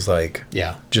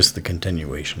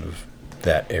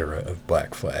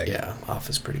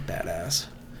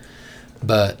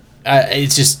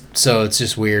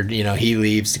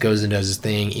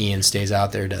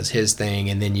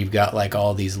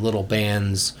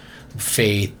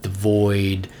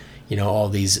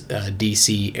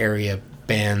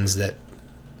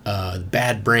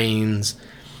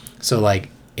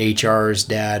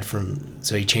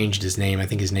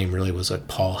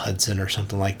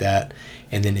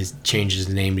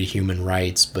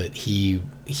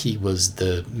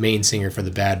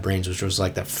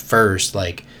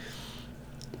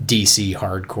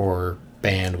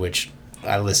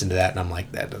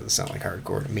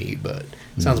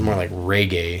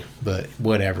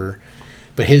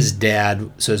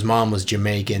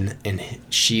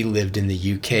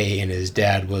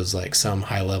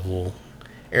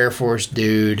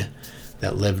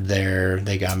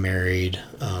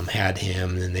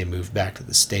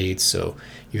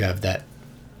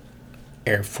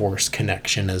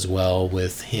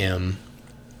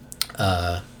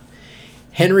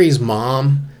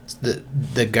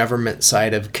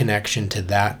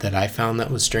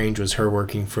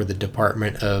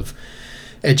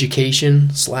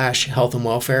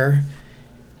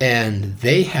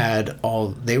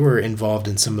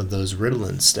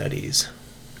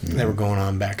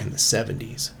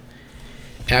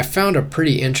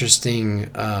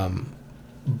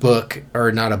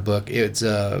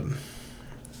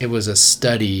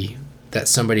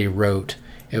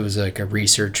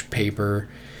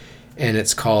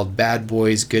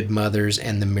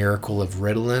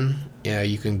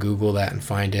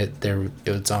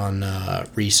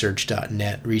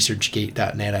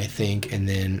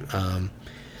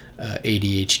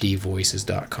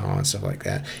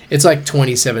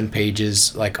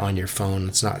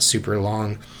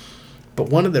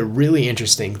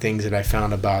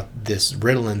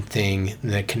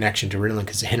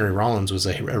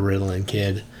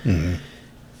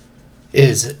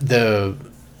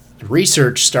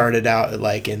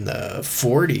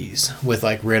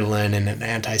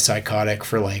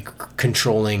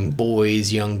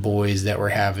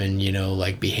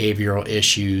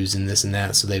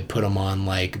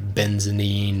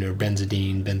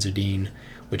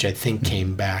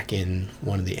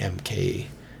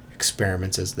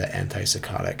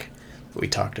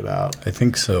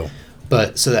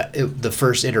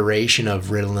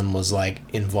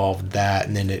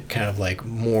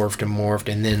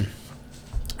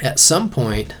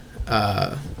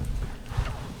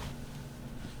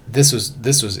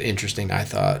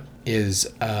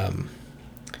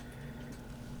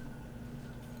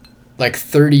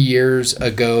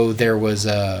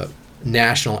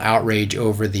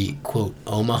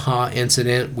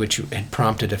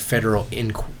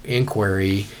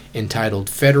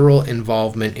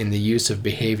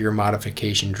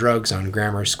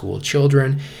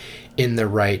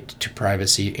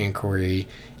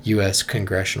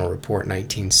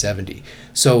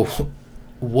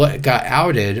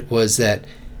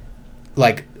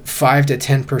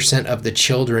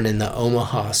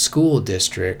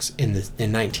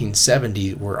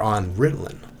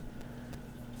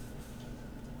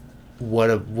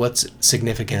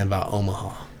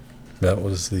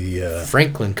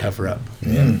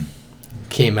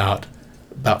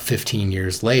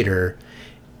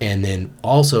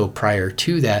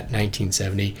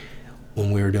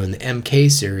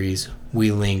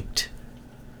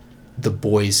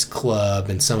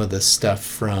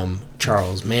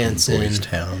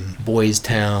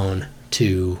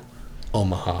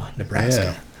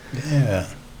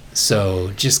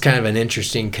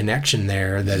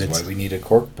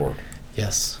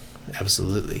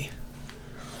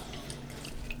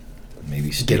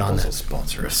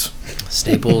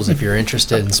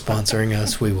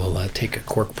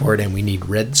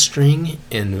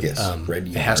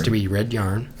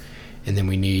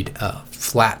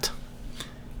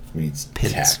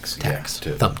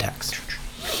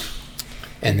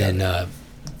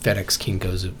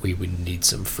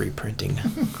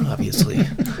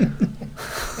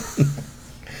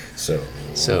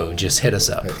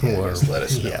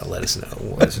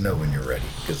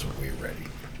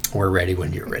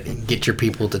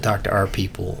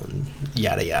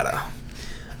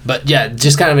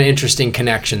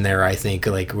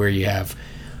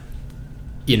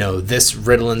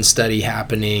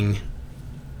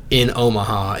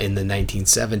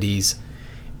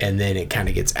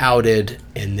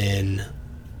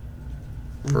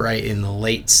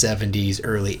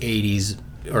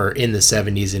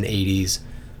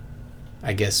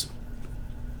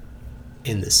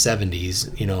in the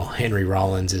 70s, you know, Henry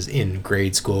Rollins is in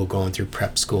grade school, going through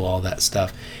prep school, all that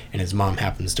stuff, and his mom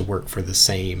happens to work for the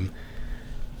same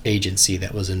agency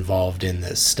that was involved in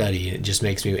this study. It just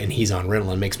makes me, and he's on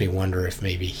Ritalin, makes me wonder if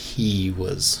maybe he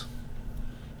was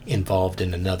involved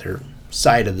in another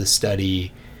side of the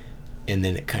study, and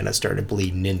then it kind of started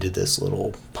bleeding into this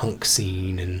little punk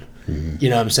scene, and you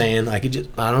know what I'm saying? Like, it just,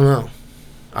 I don't know.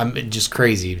 I'm just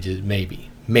crazy. Just maybe,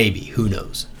 who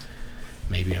knows?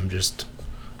 Maybe I'm just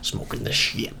smoking the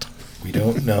shit. We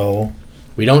don't know.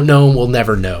 We don't know, and we'll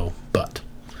never know, but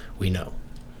we know.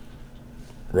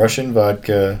 Russian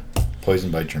vodka,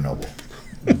 poisoned by Chernobyl.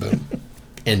 Boom.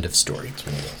 End of story.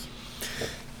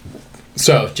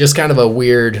 So, just kind of a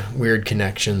weird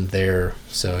connection there.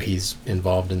 So, he's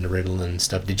involved in the Ritalin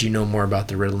stuff. Did you know more about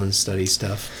the Ritalin study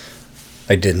stuff?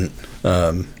 I didn't.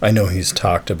 I know he's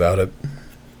talked about it.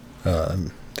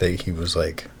 That he was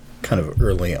like kind of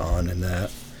early on in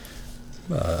that.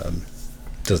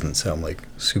 Doesn't sound like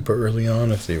super early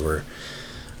on if they were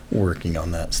working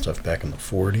on that stuff back in the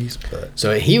 40s. But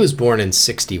so he was born in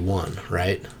 61,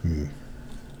 right? Mm.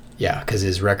 Yeah, because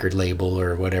his record label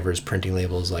or whatever his printing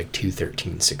label is like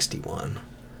 2/13/61.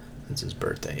 That's his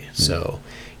birthday. Mm. So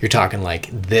you're talking like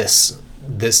this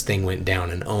thing went down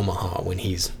in Omaha when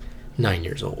he's 9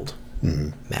 years old.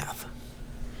 Mm. Math.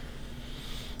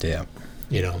 Yeah.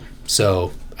 You know,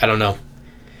 so I don't know.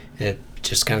 It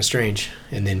just kind of strange.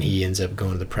 And then he ends up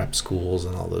going to the prep schools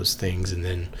and all those things. And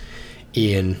then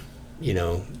Ian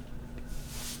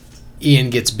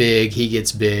gets big. He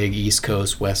gets big. East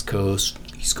Coast, West Coast.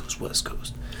 East Coast, West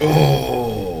Coast.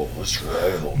 Oh, what's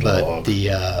right? But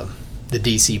the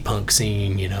DC punk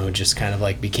scene, you know, just kind of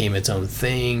like became its own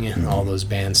thing. And all those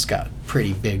bands got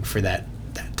pretty big for that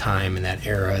time and that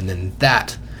era. And then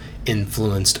that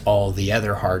influenced all the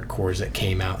other hardcores that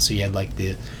came out. So you had like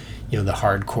the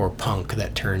hardcore punk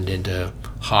that turned into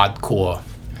hardcore.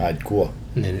 Hardcore.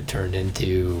 And then it turned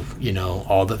into, you know,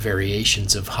 all the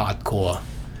variations of hardcore.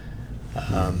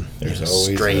 There's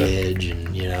always straight edge,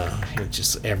 and you know, it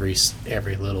just every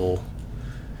little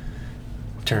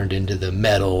turned into the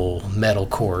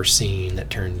metalcore scene that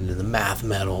turned into the math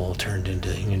metal, turned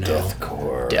into, you know,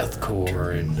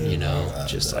 deathcore, and you know,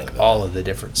 just like all of the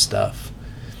different stuff.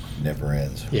 Never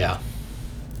ends. Yeah.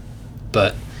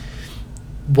 But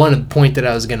one point that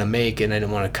I was going to make, and I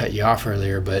didn't want to cut you off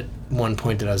earlier, but one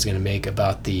point that I was going to make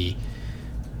about the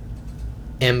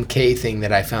MK thing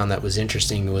that I found that was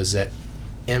interesting was that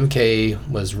MK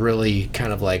was really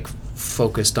kind of like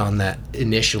focused on that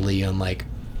initially on like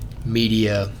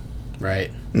media,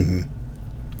 right? Mm-hmm.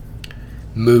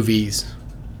 Movies,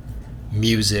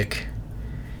 music,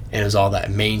 and it was all that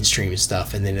mainstream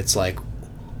stuff. And then it's like,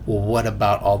 well, what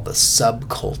about all the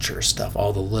subculture stuff,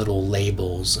 all the little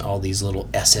labels, all these little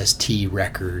SST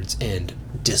records and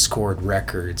Discord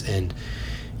records, and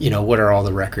you know, what are all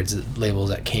the labels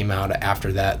that came out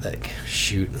after that? Like,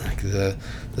 shoot, like the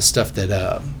stuff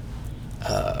that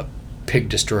Pig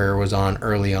Destroyer was on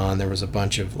early on. There was a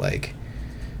bunch of like,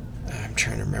 I'm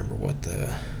trying to remember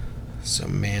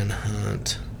some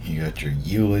Manhunt. You got your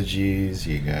Eulogies.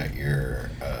 You got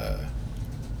your.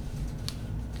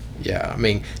 Yeah, I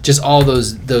mean, just all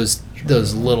those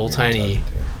little tiny,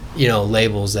 you know,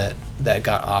 labels that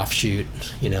got offshoot.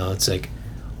 You know, it's like,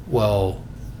 well,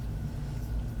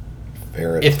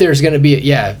 if there's going to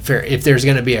be if there's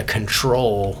going to be a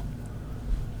control,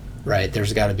 right?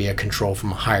 There's got to be a control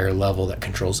from a higher level that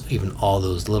controls even all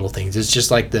those little things. It's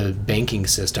just like the banking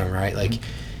system, right? Like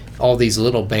all these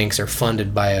little banks are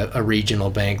funded by a regional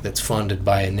bank that's funded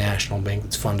by a national bank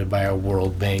that's funded by a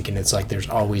world bank, and it's like there's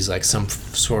always like some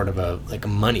sort of a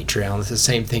money trail. And it's the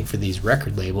same thing for these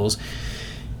record labels.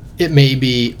 It may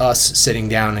be us sitting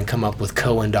down and come up with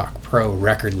Co-Doc Pro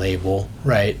record label,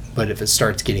 right? But if it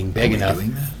starts getting big enough,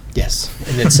 doing that? Yes,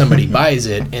 and then somebody buys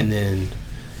it, and then,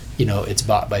 you know, it's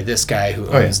bought by this guy who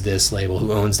owns this label,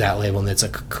 who owns that label, and it's a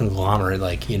conglomerate,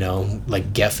 like, you know,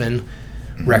 like Geffen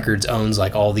Records owns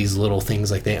like all these little things.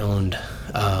 Like they owned,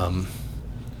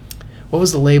 what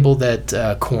was the label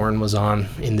that Korn was on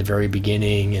in the very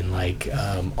beginning, and like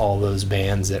all those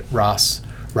bands that Ross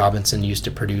Robinson used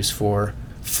to produce for?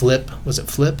 Flip, was it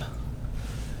Flip?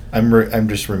 I'm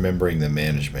just remembering the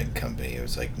management company. It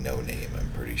was like No Name,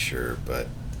 I'm pretty sure, but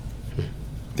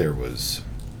there was.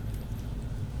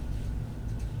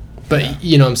 But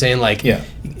you know what I'm saying? Like, yeah,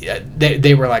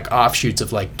 they were like offshoots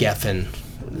of like Geffen.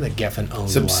 Like Geffen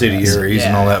owns subsidiaries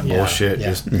and all that bullshit. Yeah.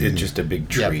 It's just a big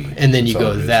tree. Yep. And then you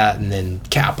go to that, and then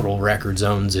Capitol Records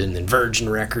owns it, and then Virgin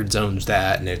Records owns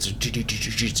that, and it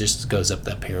just goes up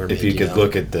that pyramid. If you could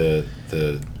look at the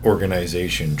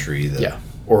organization tree, the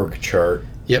org chart,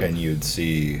 and you'd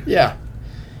see. Yeah.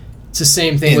 It's the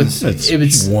same thing with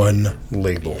It's one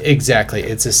label. Exactly.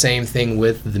 It's the same thing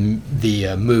with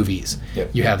the movies. Yep.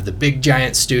 You have the big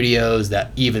giant studios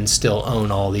that even still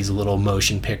own all these little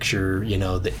motion picture,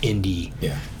 the indie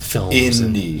films.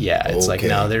 Indie. It's like,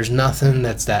 no, there's nothing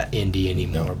that's that indie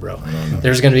anymore, No, bro. no.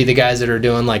 There's going to be the guys that are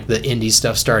doing like the indie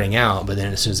stuff starting out, but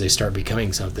then as soon as they start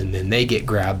becoming something, then they get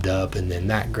grabbed up, and then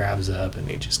that grabs up,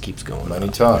 and it just keeps going. Money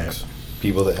up. talks.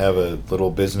 People that have a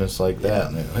little business like that,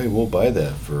 and hey, we'll buy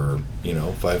that for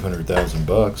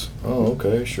 $500,000. Oh,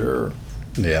 okay, sure.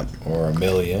 Yeah. Or $1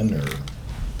 million, or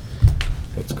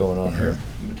what's going on here?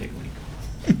 I'm gonna take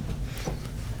a leak.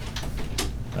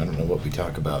 I don't know what we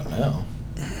talk about now.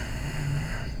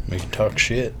 We can talk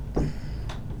shit.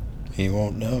 He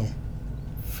won't know.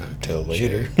 Till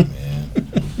later. Man,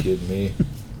 you kidding me?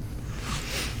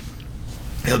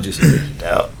 He'll just edit it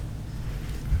out.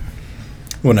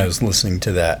 When I was listening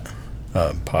to that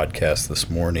podcast this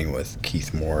morning with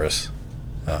Keith Morris,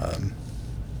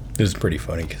 it was pretty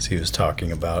funny because he was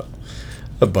talking about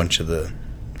a bunch of the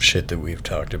shit that we've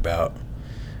talked about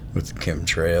with the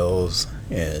chemtrails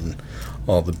and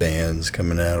all the bands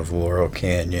coming out of Laurel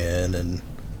Canyon and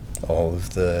all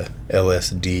of the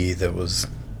LSD that was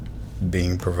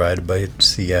being provided by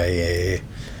CIA.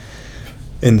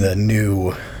 And the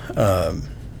new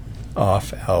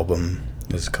off album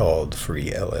is called Free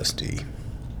LSD.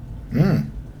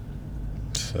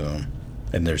 So,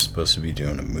 and they're supposed to be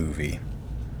doing a movie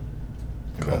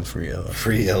called Free LSD.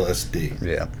 Free LSD.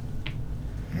 Yeah.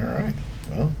 All right.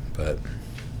 Well, But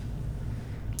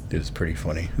it was pretty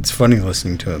funny. It's funny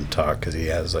listening to him talk because he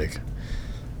has like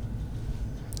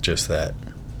just that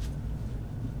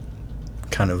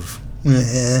kind of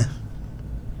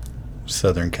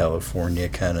Southern California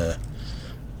kind of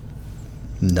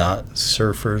not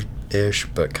surfer-ish,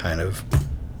 but kind of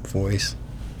voice.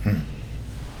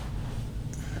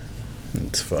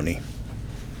 It's funny.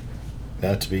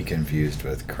 not to be confused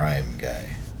with Crime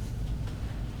Guy.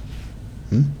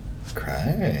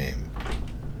 Crime.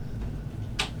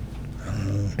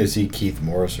 Is he Keith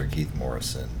Morris or Keith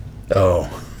Morrison?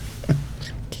 Oh.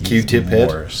 Q-tip head?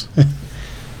 Morris.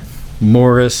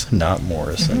 Morris, not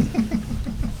Morrison.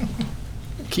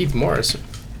 Keith Morris.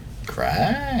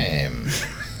 Crime.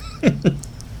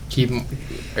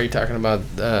 Keith, are you talking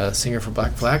about singer for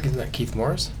Black Flag? Isn't that Keith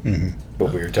Morris? Mm-hmm.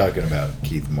 But we were talking about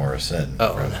Keith Morrison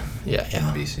from yeah.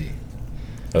 NBC.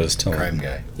 I was telling Crime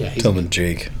Guy. Yeah, he's telling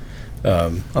Jake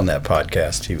on that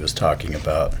podcast, he was talking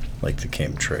about like the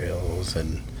chemtrails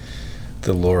and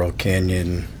the Laurel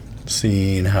Canyon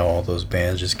scene, how all those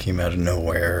bands just came out of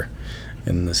nowhere,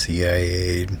 and the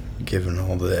CIA giving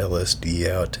all the LSD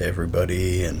out to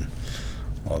everybody and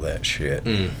all that shit.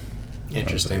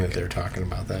 Interesting that they're talking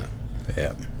about that.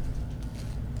 Yeah.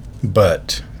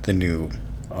 But the new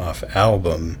off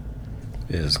album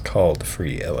is called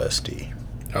Free LSD.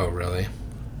 Oh, really?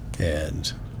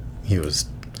 And he was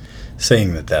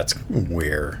saying that that's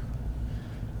where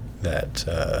that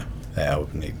the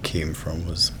album it came from,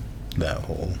 was that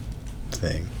whole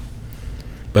thing.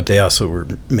 But they also were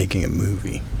making a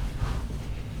movie.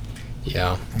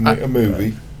 Yeah. A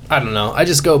movie. I don't know. I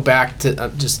just go back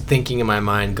to, just thinking in my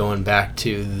mind, going back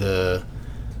to the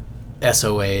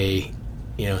SOA,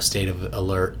 state of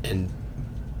alert, and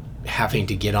having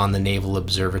to get on the Naval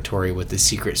Observatory with the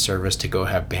Secret Service to go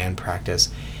have band practice.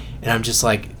 And I'm just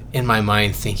like, in my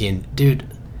mind thinking, dude,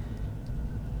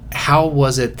 how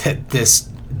was it that this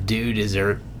dude is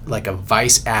like a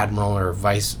vice admiral or a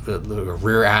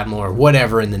rear admiral or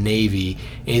whatever in the Navy,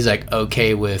 and he's like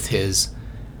okay with his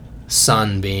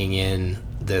son being in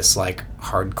this like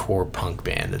hardcore punk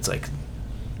band? It's like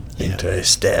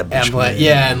Anti-establishment.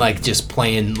 And like just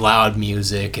playing loud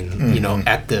music and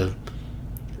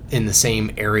in the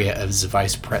same area as the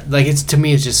vice president. Like, it's, to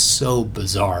me, it's just so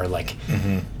bizarre. Like,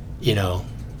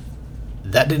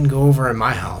 that didn't go over in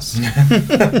my house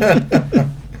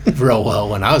real well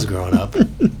when I was growing up.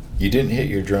 You didn't hit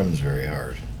your drums very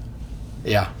hard.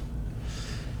 Yeah.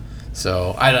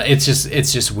 So it's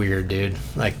just weird, dude.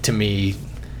 Like, to me,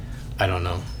 I don't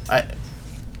know.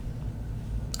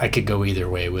 I could go either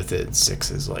way with it.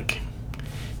 6 is like,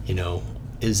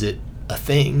 is it a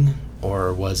thing,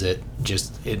 or was it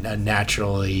just a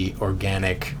naturally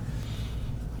organic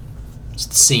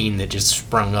scene that just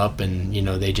sprung up, and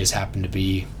they just happen to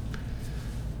be,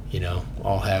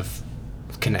 all have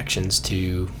connections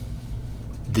to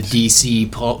the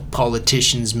DC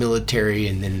politicians, military,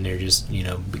 and then they're just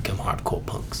become hardcore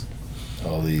punks.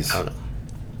 All these I don't know.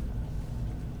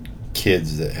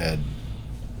 kids that had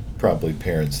probably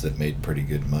parents that made pretty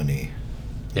good money.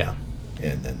 Yeah.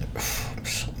 And then, I'm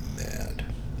so mad.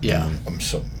 Yeah. I'm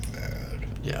so mad.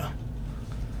 Yeah.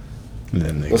 And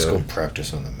then they Let's go, go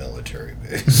practice on the military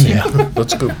base. Yeah.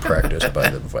 let's go practice by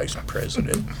the vice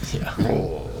president. Yeah.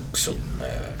 Oh, I'm so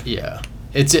mad. Yeah.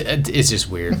 It's just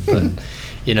weird, but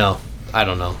you know, I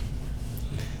don't know.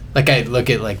 Like I look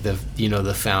at like the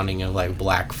founding of like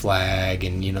Black Flag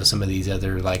and some of these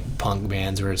other like punk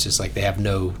bands where it's just like they have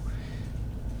no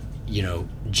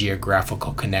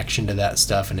geographical connection to that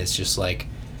stuff, and it's just like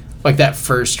that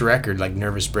first record, like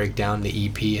Nervous Breakdown, the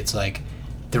EP, it's like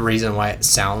the reason why it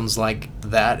sounds like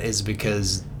that is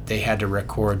because they had to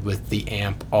record with the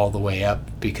amp all the way up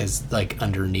because like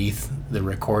underneath the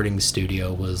recording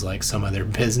studio was like some other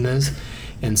business,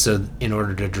 and so in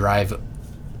order to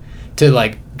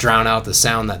drown out the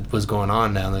sound that was going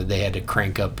on down there, they had to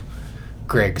crank up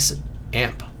Greg's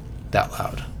amp that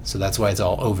loud. So that's why it's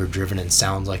all overdriven and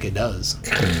sounds like it does.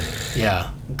 Yeah.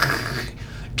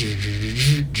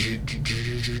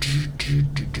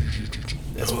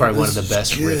 That's probably one of the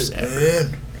best riffs ever.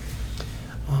 Man.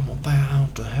 I'm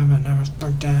about to have a nervous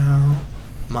breakdown.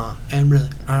 And really,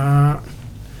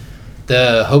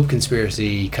 the Hope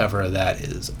Conspiracy cover of that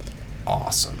is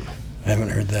awesome. I haven't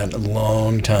heard that in a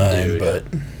long time, Dude. but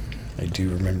I do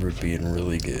remember it being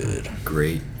really good.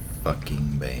 Great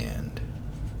fucking band.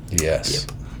 Yes.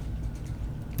 Yep.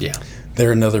 Yeah.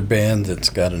 They're another band that's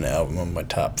got an album on my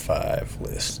top 5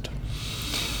 list.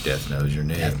 Death Knows Your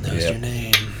Name. That knows Yep. your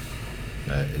name.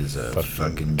 That is a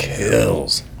fucking gem.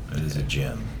 kills. That is a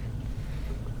gem.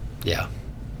 Yeah.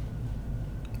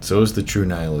 So is the True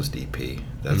Nihilist EP.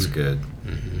 That's good.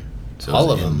 Mm-hmm. So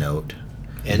All is of them. Note.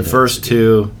 And The first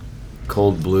two,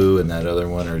 Cold Blue and that other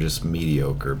one, are just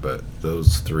mediocre, but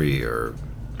those three are...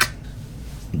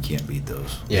 You can't beat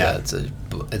those. Yeah, it's a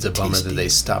bummer that Tasty. they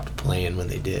stopped playing when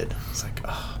they did. It's like,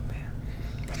 oh man.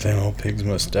 But then All Pigs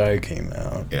Must Die came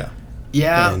out. Yeah.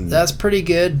 Yeah, And- that's pretty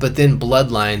good, but then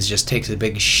Bloodlines just takes a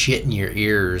big shit in your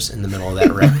ears in the middle of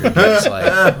that record. It's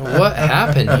like, what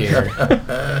happened here?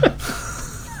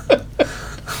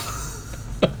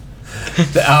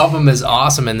 The album is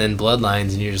awesome, and then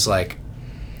Bloodlines, and you're just like,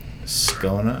 What's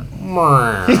going on?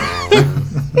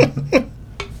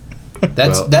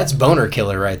 that's Well, Boner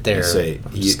Killer right there.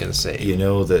 I'm just gonna say, You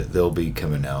know that they'll be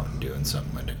coming out and doing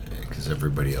something because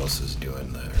everybody else is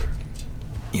doing their,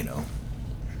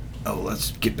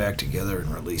 let's get back together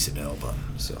and release an album.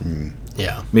 So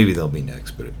yeah, maybe they'll be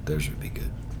next, but theirs would be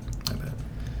good. I bet.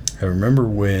 I remember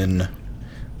when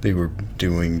they were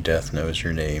doing Death Knows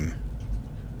Your Name,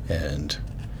 and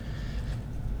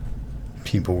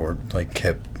people were like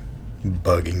kept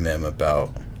bugging them about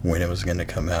when it was going to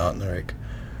come out, and they're like,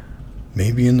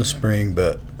 maybe in the spring,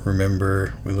 but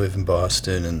remember we live in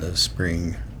Boston and the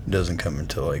spring doesn't come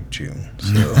until like June,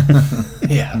 so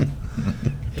yeah,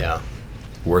 yeah,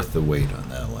 worth the wait on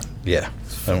that one. Yeah,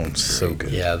 that one's so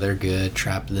good. yeah. They're good.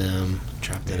 Trap Them,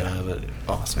 but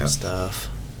awesome stuff.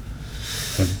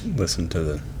 I listened to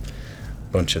the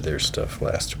bunch of their stuff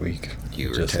last week. You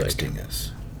were Just texting like,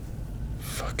 us.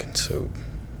 fucking so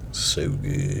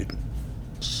good.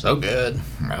 So good.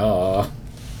 Oh.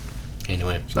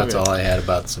 Anyway, So that's good. all I had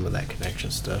about some of that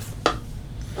connection stuff.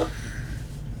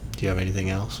 Do you have anything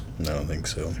else? I don't think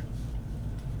so.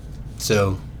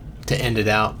 So, to end it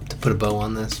out, to put a bow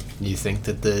on this, do you think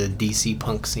that the DC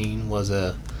punk scene was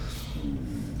a...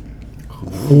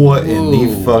 What in the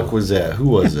Ooh. fuck was that? Who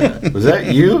was that? Was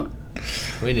that you?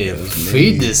 We need to That was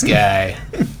feed me. this guy.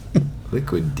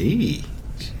 Liquid D.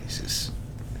 Jesus.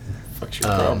 Fuck's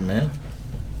your Um, problem, man?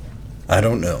 I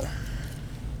don't know.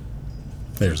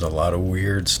 There's a lot of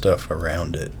weird stuff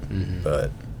around it,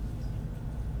 but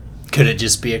Could it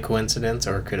just be a coincidence,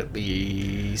 or could it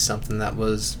be something that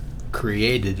was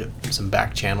created, some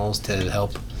back channels to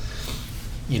help,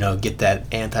 get that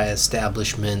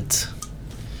anti-establishment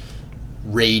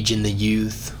rage in the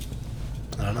youth?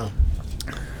 I don't know.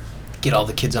 Get all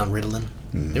the kids on Ritalin.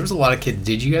 There was a lot of kids.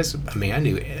 Did you guys? I mean, I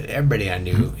knew everybody I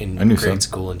knew in I knew grade some.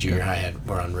 school and junior high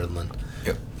were on Ritalin.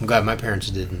 Yep. I'm glad my parents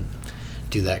didn't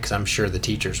do that, because I'm sure the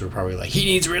teachers were probably like, he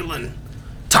needs Ritalin.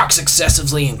 Talks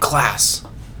excessively in class.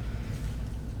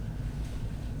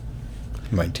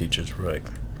 my teachers were like,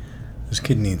 this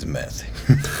kid needs meth.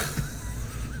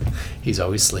 He's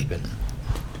always sleeping.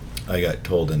 I got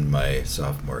told in my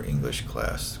sophomore English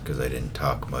class, because I didn't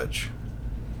talk much,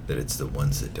 that it's the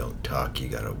ones that don't talk you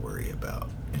gotta worry about.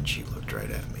 And she looked right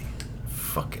at me.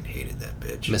 Fucking hated that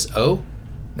bitch. Miss O?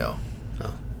 No.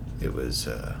 Oh. It was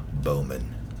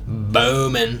Bowman.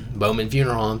 Bowman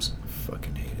Funeral Homes.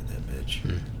 Fucking hated that bitch.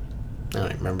 I don't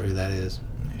even remember who that is.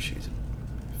 Yeah, she's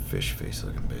a fish face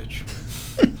looking bitch.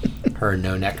 Her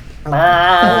no neck.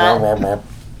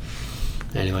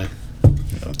 Anyway.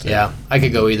 That's Yeah, I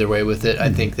could go either way with it. I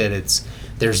think that it's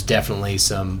there's definitely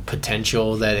some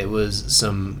potential that it was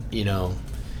some, hidden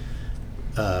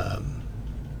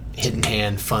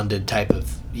hand funded type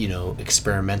of,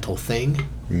 experimental thing.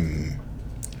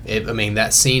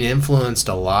 That scene influenced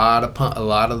a lot of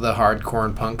the hardcore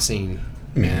and punk scene,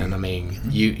 man.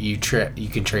 You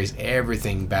can trace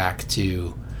everything back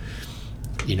to,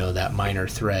 that Minor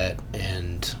Threat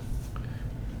and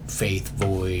Faith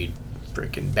Void,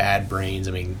 freaking Bad Brains.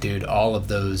 Dude, all of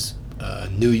those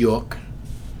New York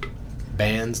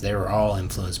bands, they were all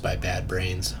influenced by Bad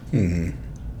Brains.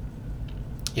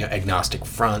 Agnostic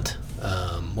Front.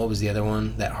 What was the other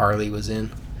one that Harley was in?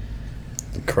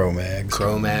 Cro-Mags.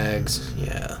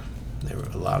 Yeah, there were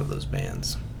a lot of those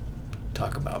bands.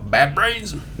 Talk about Bad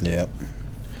Brains. Yep.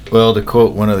 Well, to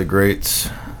quote one of the greats,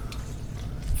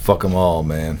 fuck them all,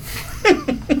 man.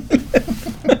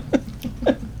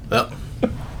 Well,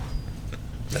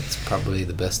 that's probably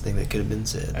the best thing that could have been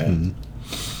said. Here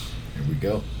we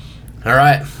go. All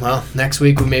right. Well, next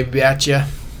week we may be at you.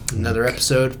 Another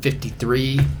episode,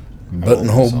 53.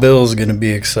 Buttonhole Bill's going to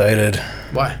be excited.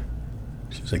 Why?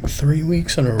 She's like, 3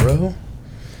 weeks in a row?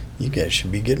 You guys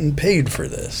should be getting paid for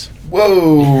this.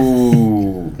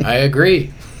 Whoa! I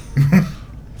agree.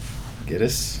 Get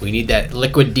us. We need that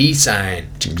Liquid D sign.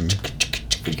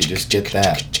 We could just get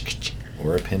that.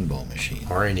 Or a pinball machine.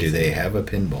 Or anything. Do they have a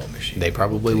pinball machine? They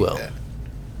probably will. That.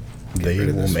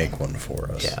 They will make one for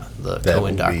us. Yeah, the That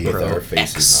Cohen will Doc be With Pro our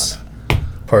faces X. on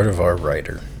it. Part of our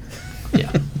writer.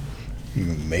 Yeah.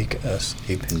 Make us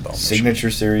a pinball machine.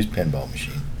 Signature Series pinball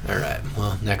machine. All right.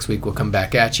 Well, next week we'll come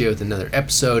back at you with another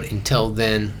episode. Until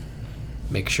then,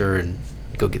 make sure and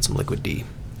go get some Liquid D.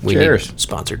 We Cheers. need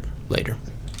sponsored later.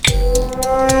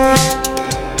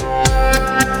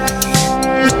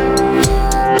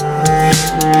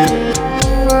 Thank you.